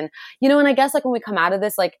person, you know, and I guess like when we come out of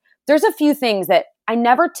this, like there's a few things that I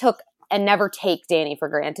never took and never take Danny for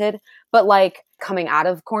granted. But like coming out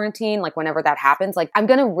of quarantine, like whenever that happens, like I'm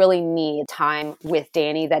going to really need time with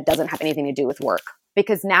Danny that doesn't have anything to do with work.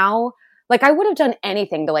 Because now, like I would have done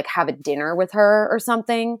anything to like have a dinner with her or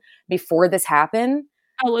something before this happened.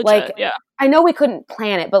 Oh, legit, like, yeah. I know we couldn't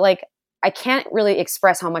plan it, but like I can't really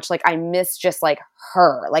express how much like I miss just like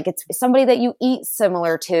her. Like it's somebody that you eat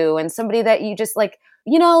similar to and somebody that you just like,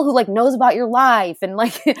 you know, who like knows about your life and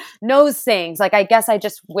like knows things. Like I guess I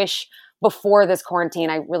just wish before this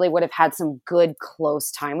quarantine, I really would have had some good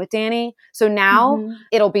close time with Danny. So now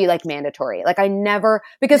it'll be like mandatory. Like I never,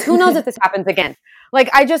 because who knows if this happens again.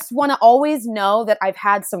 Like I just want to always know that I've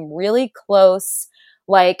had some really close,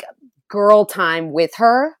 like girl time with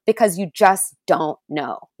her because you just don't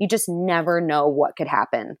know. You just never know what could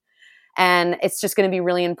happen. And it's just going to be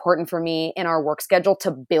really important for me in our work schedule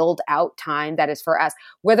to build out time that is for us,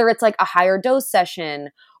 whether it's like a higher dose session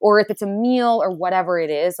or if it's a meal or whatever it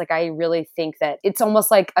is. Like, I really think that it's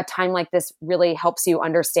almost like a time like this really helps you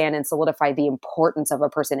understand and solidify the importance of a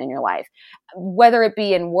person in your life, whether it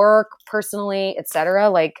be in work, personally, etc.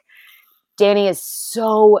 Like Danny is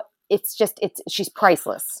she's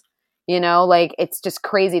priceless. You know, like it's just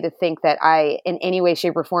crazy to think that I, in any way,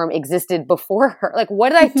 shape, or form, existed before her. Like, what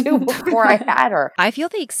did I do before I had her? I feel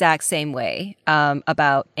the exact same way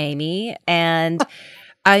about Amy. And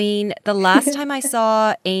I mean, the last time I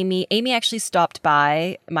saw Amy actually stopped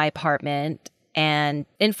by my apartment and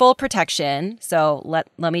in full protection. So let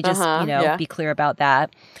me just, be clear about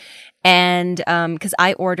that. And because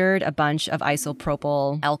I ordered a bunch of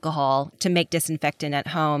isopropyl alcohol to make disinfectant at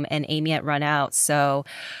home and Amy had run out. So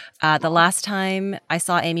the last time I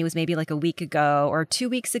saw Amy was maybe like a week ago or 2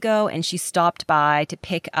 weeks ago, and she stopped by to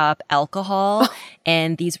pick up alcohol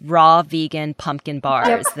and these raw vegan pumpkin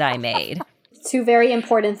bars that I made. Two very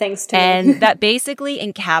important things to me. And that basically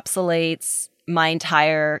encapsulates my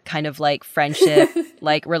entire kind of like friendship,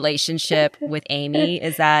 like relationship with Amy,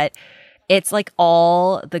 is that it's like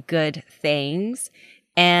all the good things.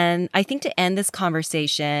 And I think to end this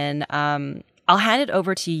conversation, I'll hand it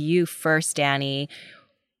over to you first, Danny.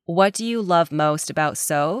 What do you love most about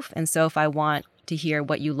Soph? And Soph, I want to hear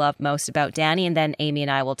what you love most about Danny, and then Amy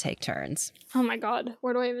and I will take turns. Oh my God,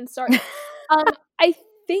 where do I even start? I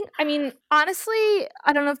mean, honestly,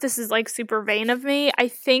 I don't know if this is like super vain of me. I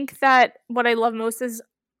think that what I love most is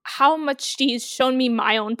how much she's shown me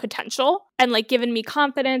my own potential and like given me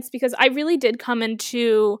confidence, because I really did come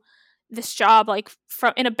into this job like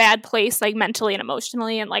from in a bad place, like mentally and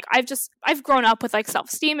emotionally. And like, I've grown up with like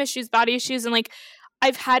self-esteem issues, body issues. And like,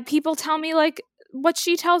 I've had people tell me like what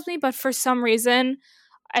she tells me, but for some reason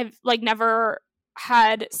I've like never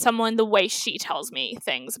had someone the way she tells me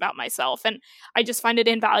things about myself. And I just find it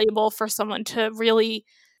invaluable for someone to really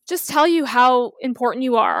just tell you how important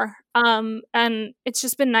you are. And it's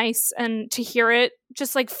just been nice, and to hear it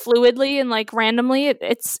just like fluidly and like randomly,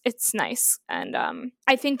 it's nice. And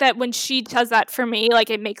I think that when she does that for me, like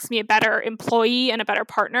it makes me a better employee and a better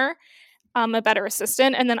partner, a better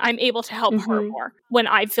assistant, and then I'm able to help her more when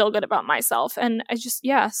I feel good about myself. And I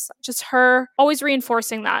just her always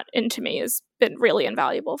reinforcing that into me has been really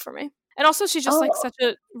invaluable for me. And also she's just like such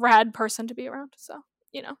a rad person to be around, so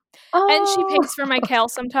you know. And she pays for my kale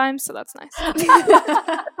sometimes, so that's nice. Which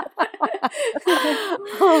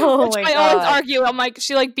I always argue. I'm like,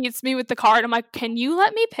 she like beats me with the card. I'm like, can you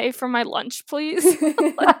let me pay for my lunch, please?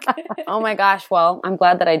 Like, oh my gosh. Well, I'm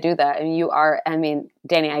glad that I do that. And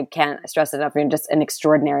Danny, I can't stress it enough. You're just an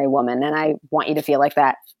extraordinary woman. And I want you to feel like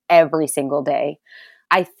that every single day.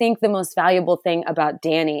 I think the most valuable thing about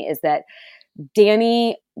Danny is that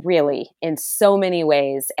Danny really, in so many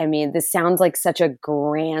ways, I mean, this sounds like such a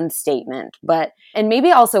grand statement, and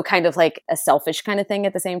maybe also kind of like a selfish kind of thing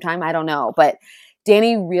at the same time. I don't know. But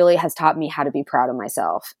Danny really has taught me how to be proud of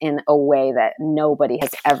myself in a way that nobody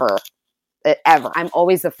has ever. I'm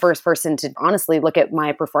always the first person to honestly look at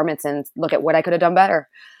my performance and look at what I could have done better.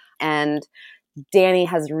 And Danny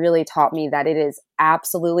has really taught me that it is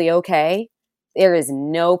absolutely okay There is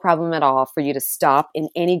no problem at all for you to stop in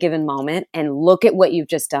any given moment and look at what you've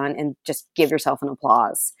just done and just give yourself an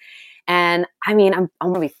applause. And I mean, I'm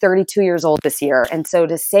going to be 32 years old this year. And so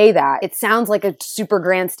to say that, it sounds like a super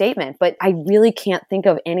grand statement, but I really can't think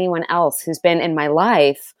of anyone else who's been in my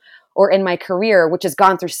life or in my career, which has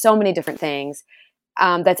gone through so many different things,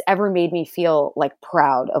 that's ever made me feel like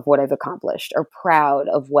proud of what I've accomplished or proud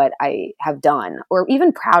of what I have done, or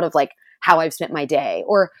even proud of like how I've spent my day,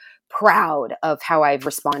 or proud of how I've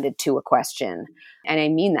responded to a question. And I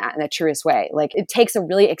mean that in the truest way. Like, it takes a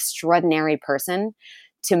really extraordinary person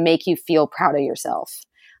to make you feel proud of yourself.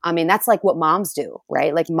 I mean, that's like what moms do,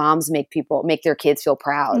 right? Like, moms make their kids feel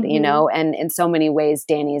proud, you know? And in so many ways,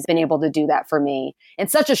 Danny has been able to do that for me in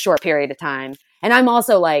such a short period of time. And I'm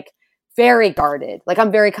also like very guarded. Like,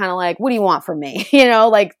 I'm very kind of like, what do you want from me? You know,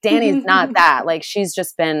 like Danny's not that. Like, she's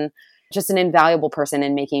just been just an invaluable person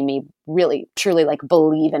in making me really, truly like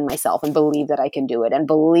believe in myself and believe that I can do it and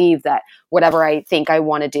believe that whatever I think I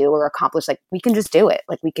want to do or accomplish, like, we can just do it.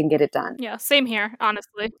 Like, we can get it done. Yeah, same here,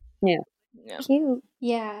 honestly. Yeah. Cute.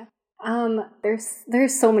 Yeah.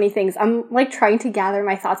 There's so many things. I'm like trying to gather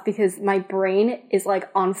my thoughts because my brain is like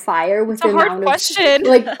on fire with It's a hard question.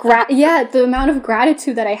 The amount of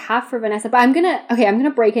gratitude that I have for Vanessa. But I'm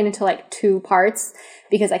gonna break it into like two parts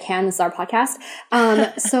because I can. This is our podcast.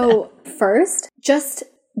 So first, just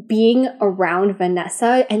being around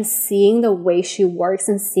Vanessa and seeing the way she works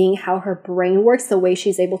and seeing how her brain works, the way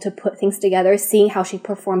she's able to put things together, seeing how she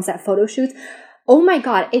performs at photo shoots. Oh my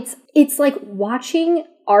God, it's like watching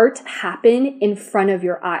art happen in front of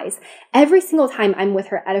your eyes. Every single time I'm with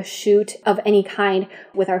her at a shoot of any kind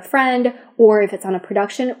with our friend, or if it's on a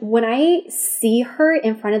production, when I see her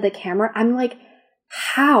in front of the camera, I'm like,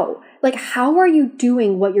 how? Like, how are you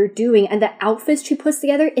doing what you're doing? And the outfits she puts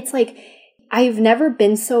together, it's like, I've never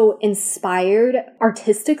been so inspired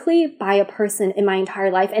artistically by a person in my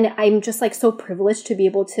entire life. And I'm just like so privileged to be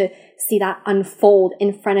able to see that unfold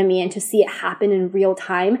in front of me and to see it happen in real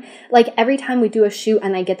time. Like, every time we do a shoot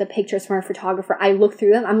and I get the pictures from our photographer, I look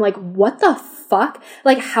through them. I'm like, what the fuck?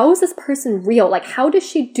 Like, how is this person real? Like, how does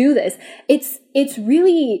she do this? It's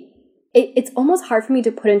almost hard for me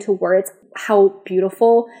to put into words how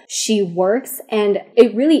beautiful she works, and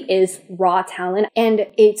it really is raw talent, and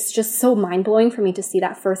it's just so mind-blowing for me to see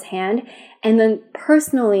that firsthand. And then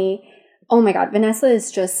personally, oh my God, Vanessa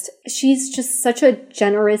is she's just such a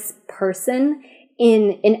generous person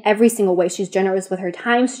in every single way. She's generous with her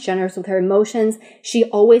time, she's generous with her emotions. She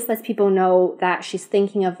always lets people know that she's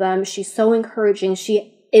thinking of them. She's so encouraging.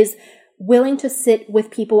 She is willing to sit with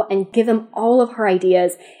people and give them all of her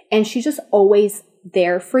ideas, and she's just always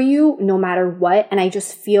there for you no matter what. And I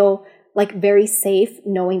just feel like very safe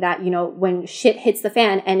knowing that, you know, when shit hits the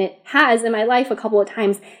fan, and it has in my life a couple of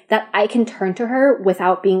times, that I can turn to her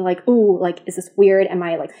without being like, ooh, like, is this weird? Am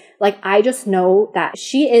I like, I just know that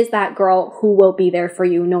she is that girl who will be there for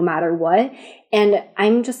you no matter what. And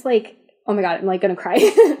I'm just like, oh my God, I'm like gonna cry.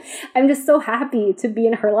 I'm just so happy to be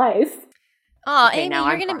in her life. Oh, okay, Amy, now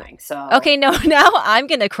you're I'm gonna crying, so. Okay, no, now I'm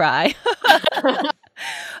gonna cry.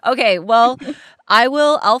 Okay, well,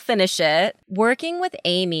 I'll finish it. Working with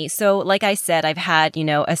Amy. So like I said, I've had, you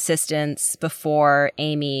know, assistants before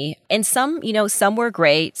Amy, and some were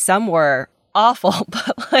great, some were awful,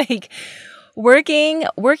 but like working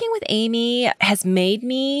with Amy has made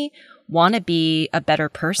me want to be a better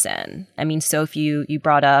person. I mean, so if you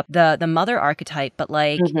brought up the mother archetype, but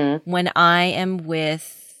like when I am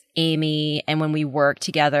with Amy and when we work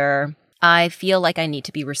together, I feel like I need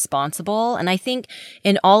to be responsible. And I think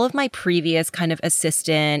in all of my previous kind of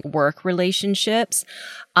assistant work relationships,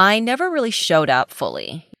 I never really showed up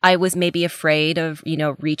fully. I was maybe afraid of, you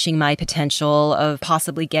know, reaching my potential, of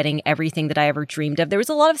possibly getting everything that I ever dreamed of. There was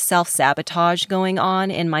a lot of self-sabotage going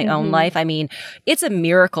on in my own life. I mean, it's a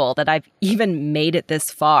miracle that I've even made it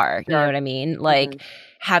this far. You know what I mean? Like,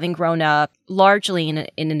 having grown up largely in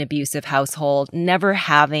an abusive household, never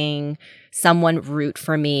having someone root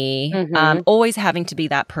for me, always having to be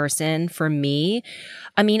that person for me.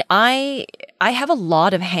 I mean, I have a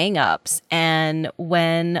lot of hangups. And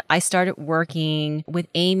when I started working with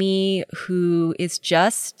Amy, who is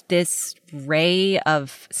just this ray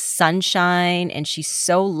of sunshine, and she's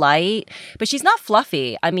so light, but she's not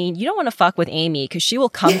fluffy. I mean, you don't want to fuck with Amy because she will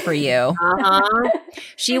come for you.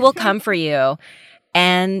 She will come for you.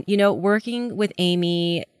 And, you know, working with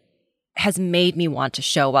Amy has made me want to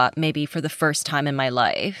show up maybe for the first time in my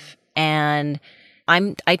life. And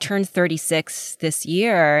I turned 36 this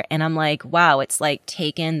year, and I'm like, wow, it's like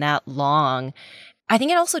taken that long. I think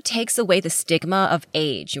it also takes away the stigma of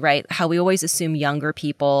age, right? How we always assume younger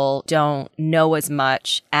people don't know as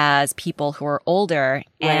much as people who are older.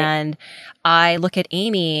 Right. And I look at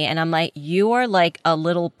Amy and I'm like, you are like a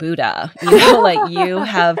little Buddha, you know, like you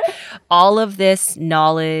have all of this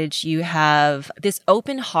knowledge. You have this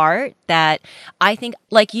open heart that I think,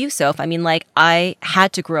 like you, Soph, I mean, like I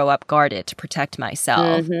had to grow up guarded to protect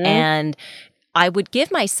myself. And I would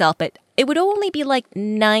give myself, but it would only be like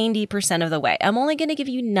 90% of the way. I'm only going to give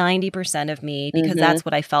you 90% of me because that's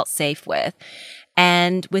what I felt safe with.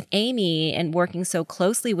 And with Amy and working so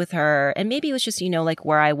closely with her, and maybe it was just, you know, like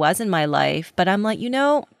where I was in my life, but I'm like, you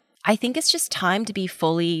know, I think it's just time to be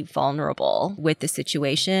fully vulnerable with the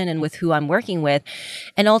situation and with who I'm working with,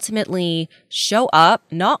 and ultimately show up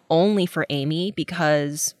not only for Amy,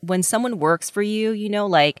 because when someone works for you, you know,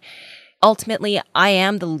 like ultimately I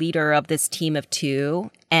am the leader of this team of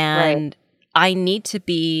two, and I need to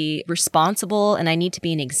be responsible and I need to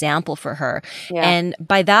be an example for her. Yeah. And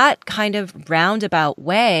by that kind of roundabout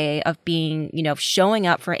way of being, you know, showing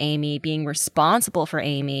up for Amy, being responsible for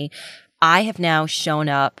Amy, I have now shown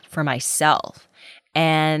up for myself.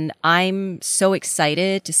 And I'm so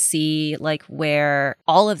excited to see like where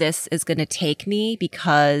all of this is going to take me,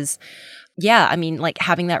 because yeah, I mean, like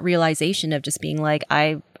having that realization of just being like,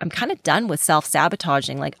 I'm kind of done with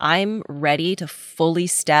self-sabotaging. Like I'm ready to fully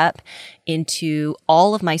step into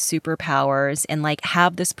all of my superpowers and like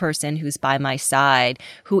have this person who's by my side,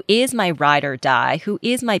 who is my ride or die, who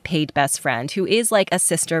is my paid best friend, who is like a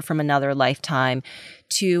sister from another lifetime,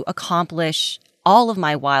 to accomplish all of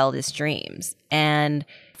my wildest dreams. And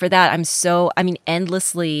for that,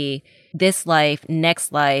 endlessly this life,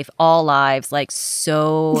 next life, all lives, like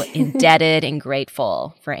so indebted and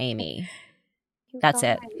grateful for Amy. That's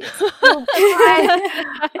it. Oh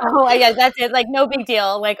yeah, that's it. Like no big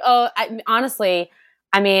deal. Like, honestly,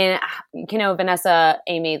 I mean, you know, Vanessa,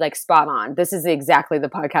 Amy, like spot on. This is exactly the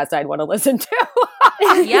podcast I'd want to listen to.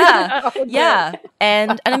 Yeah.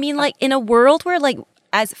 And I mean, like in a world where like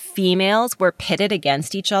as females, we're pitted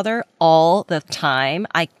against each other all the time.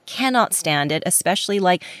 I cannot stand it, especially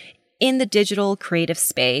like in the digital creative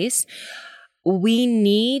space. We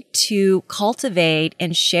need to cultivate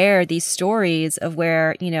and share these stories of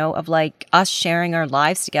where, you know, of like us sharing our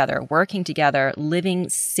lives together, working together, living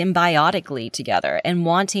symbiotically together, and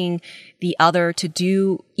wanting the other to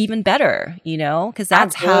do even better, you know, because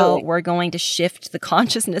that's how we're going to shift the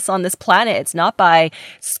consciousness on this planet. It's not by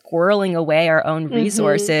squirreling away our own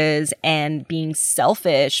resources and being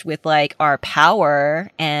selfish with like our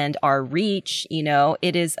power and our reach, you know,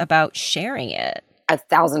 it is about sharing it.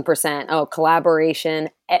 1,000%. Oh, collaboration,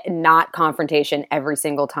 not confrontation every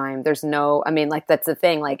single time. There's no, I mean, like that's the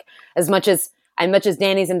thing. Like as much as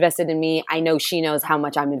Danny's invested in me, I know she knows how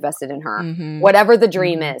much I'm invested in her. Whatever the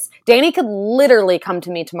dream is. Danny could literally come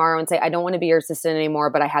to me tomorrow and say, I don't want to be your assistant anymore,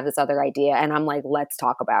 but I have this other idea. And I'm like, let's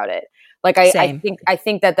talk about it. Like, I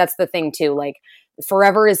think that that's the thing too. Like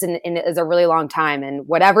forever is a really long time. And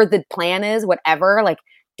whatever the plan is, whatever, like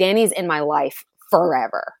Danny's in my life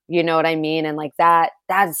forever. You know what I mean? And like that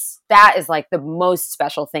is like the most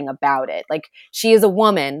special thing about it. Like she is a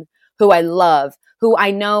woman who I love, who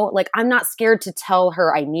I know, like I'm not scared to tell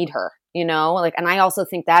her I need her, you know? Like, and I also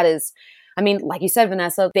think that is, I mean, like you said,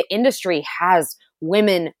 Vanessa, the industry has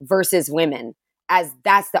women versus women as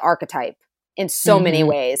that's the archetype in so many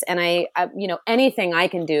ways. And I, you know, anything I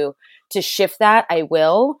can do to shift that, I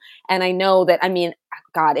will. And I know that, I mean,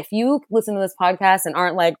 God, if you listen to this podcast and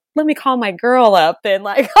aren't like, let me call my girl up, then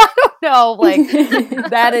like, I don't know, like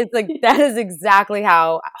that is exactly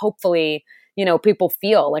how hopefully, you know, people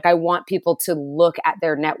feel. Like I want people to look at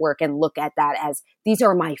their network and look at that as these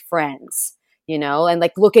are my friends, you know, and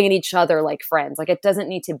like looking at each other like friends. Like it doesn't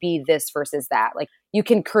need to be this versus that. Like you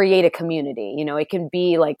can create a community, you know, it can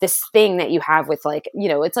be like this thing that you have with like, you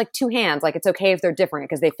know, it's like two hands. Like it's okay if they're different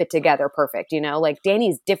because they fit together perfect, you know, like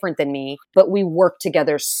Danny's different than me, but we work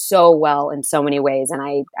together so well in so many ways. And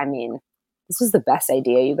I mean, this was the best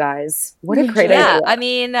idea, you guys. What a great idea. Yeah, I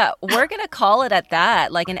mean, we're going to call it at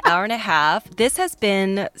that, like an hour and a half. This has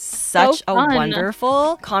been such a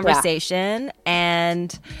wonderful conversation.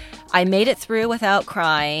 And I made it through without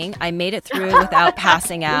crying. I made it through without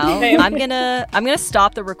passing out. I'm gonna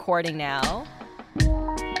stop the recording now.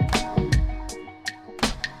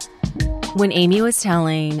 When Amy was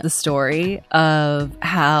telling the story of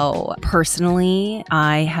how personally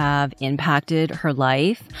I have impacted her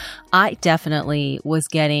life, I definitely was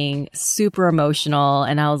getting super emotional.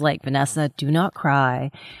 And I was like, Vanessa, do not cry.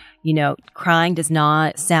 You know, crying does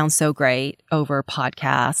not sound so great over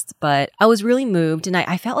podcasts, but I was really moved and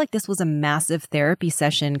I felt like this was a massive therapy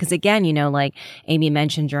session because again, you know, like Amy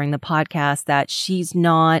mentioned during the podcast that she's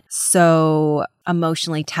not so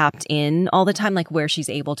emotionally tapped in all the time, like where she's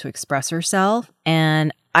able to express herself.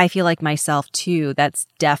 And I feel like myself too, that's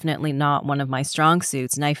definitely not one of my strong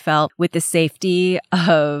suits. And I felt with the safety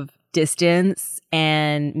of distance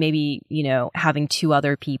and maybe, you know, having two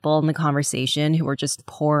other people in the conversation who were just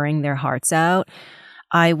pouring their hearts out,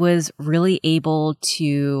 I was really able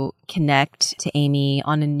to connect to Amy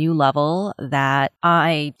on a new level that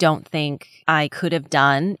I don't think I could have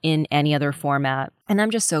done in any other format. And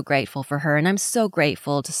I'm just so grateful for her. And I'm so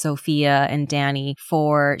grateful to Sophia and Danny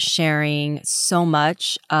for sharing so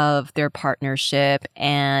much of their partnership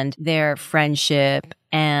and their friendship.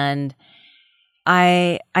 And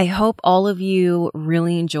I hope all of you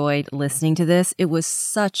really enjoyed listening to this. It was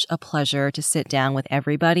such a pleasure to sit down with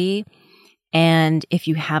everybody. And if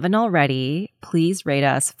you haven't already, please rate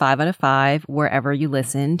us 5 out of 5 wherever you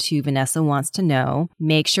listen to Vanessa Wants to Know.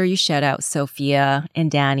 Make sure you shout out Sophia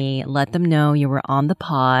and Danny. Let them know you were on the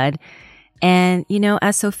pod. And, you know,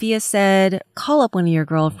 as Sophia said, call up one of your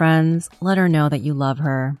girlfriends. Let her know that you love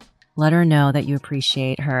her. Let her know that you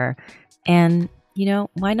appreciate her. And you know,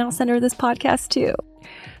 why not send her this podcast too?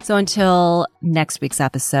 So until next week's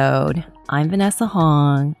episode, I'm Vanessa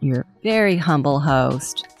Hong, your very humble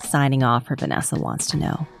host, signing off for Vanessa Wants to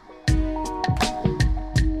Know.